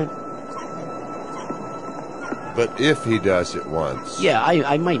I want. But if he does it once, Yeah,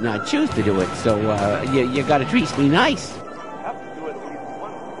 I might not choose to do it, so you gotta treat me nice.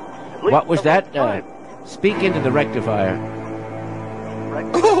 What was that? Speak into the rectifier.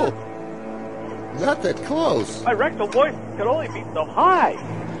 Oh, not that close. My rectal voice could only be so high.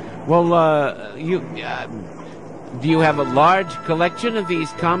 Well, do you have a large collection of these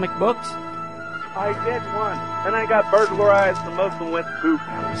comic books? I did one. Then I got burglarized and most of them went poof.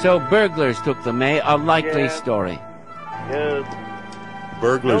 So burglars took them, eh? A likely Yeah. story. Yes. I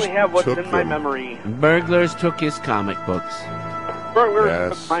Burglars only have what's took in my them. memory. Burglars took his comic books. Burglars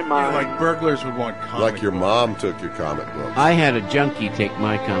Yes. took my mind. Like burglars would want comic Like your mom took your comic book. I had a junkie take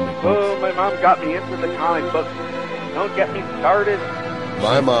my comic books. Oh, my mom got me into the comic books. Don't get me started.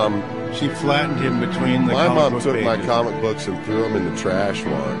 My mom She flattened him between the My comic mom book took my pages. comic books and threw them in the trash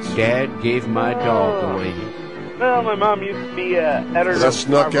once. Dad gave my dog away. Well, my mom used to be editor. But I of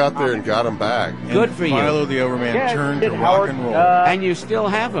snuck Marvel out there and Comics. got them back. Good for you. Philo the Overman Yeah, turned did to Howard, rock and roll. And you still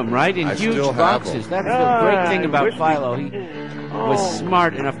have them, right? In I huge still have boxes. them. That's the great thing I about wish we- Philo. He was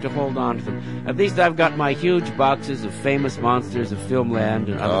smart enough to hold on to them. At least I've got my huge boxes of famous monsters of Filmland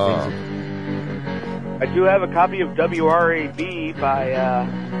and other things. I do have a copy of WRAB by,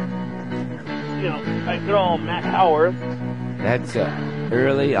 by good old Matt Howard. That's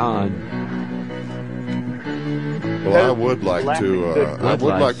early on. Well, I would like to. I would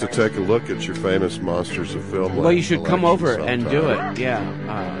Life. like to take a look at your famous monsters of film. Well, you should come over collection and do sometime. it.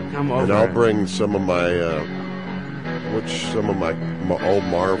 Yeah, come over. And I'll bring some of my, my old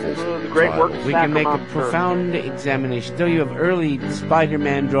Marvels. The great work titles. We can make a Monster. profound examination. Still, you have early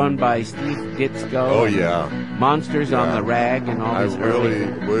Spider-Man drawn by Steve Ditko. Oh yeah, Monsters on Yeah. the Rag and all I these really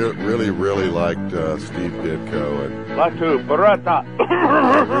liked Steve Ditko, and Latu Barata.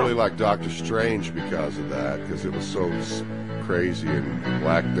 I really liked Doctor Strange because of that, because it was so crazy and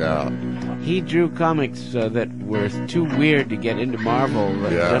blacked out. He drew comics that were too weird to get into Marvel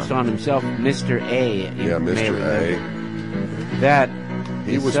Yeah. just on himself. Mr. A. you Yeah, may Mr. remember. A. That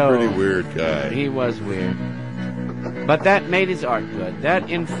He is was so, a pretty weird guy. He was weird. But that made his art good. That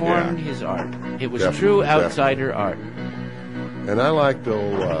informed his art. It was true outsider art. And I liked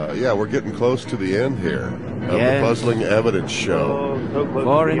we're getting close to the end here of Yes. the Puzzling Evidence Show,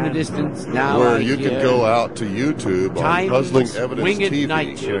 Far in the distance now. where I you hear can go out to YouTube on Time's Puzzling Evidence winged TV,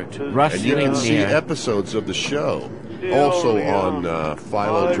 nightshirt and you rustling can see near. episodes of the show. Also on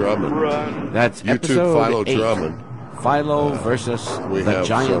Philo Drummond. That's YouTube episode Philo 8. Drummond. Philo versus We the have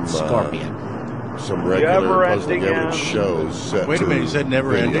giant some, scorpion. Some regular Never Puzzling ending Evidence shows set Wait a to minute, you said never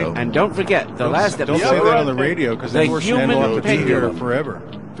video. ending? And don't forget, the last Don't episode. say that on the radio, because The then we're human standing up here pendulum. forever.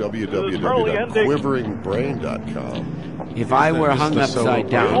 www.quiveringbrain.com. If I were hung Just the upside solo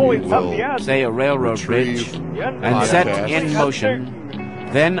down, will say a railroad bridge, retrieve and set podcasts. in motion,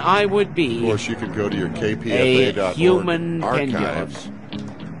 then I would Of be course, you can go to your a KPFA.org human archives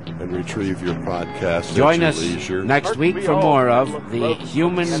and retrieve your podcasts Join at us your leisure. next week for more of the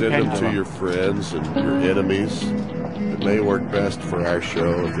Human Send them to Pendulum. your friends and your enemies. It may work best for our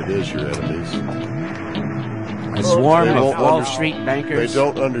show if it is your enemies. A swarm They of won't Wall under- Street bankers. They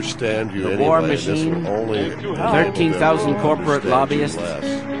don't understand you The anyway. war This machine. will only 13,000 corporate understand you lobbyists. less.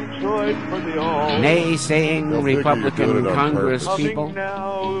 Nay-saying They'll figure you're doing Republican it on Congress purpose. people.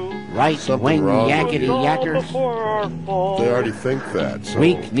 Right-wing Something wrong with yakety you. yackers. They already think that. So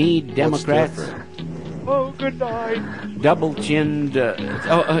Weak-kneed what's Democrats. different? Oh, good night. Double-chinned.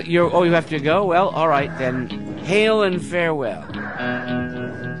 You have to go? Well, all right then. Hail and farewell.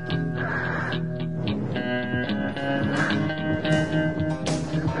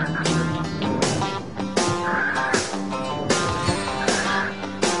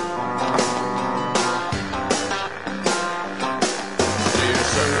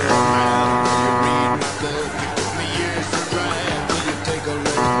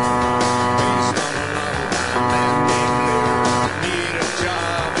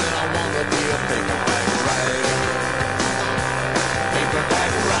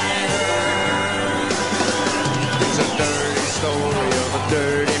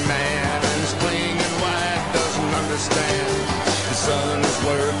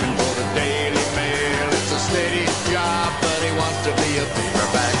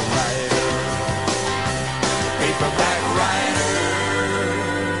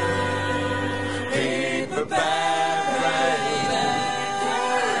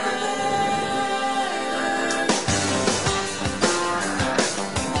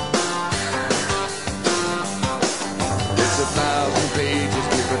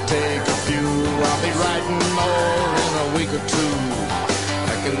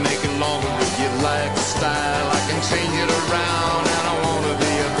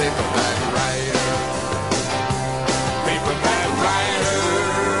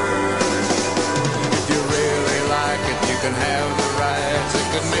 Can have the rights, it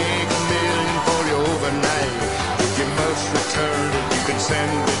could make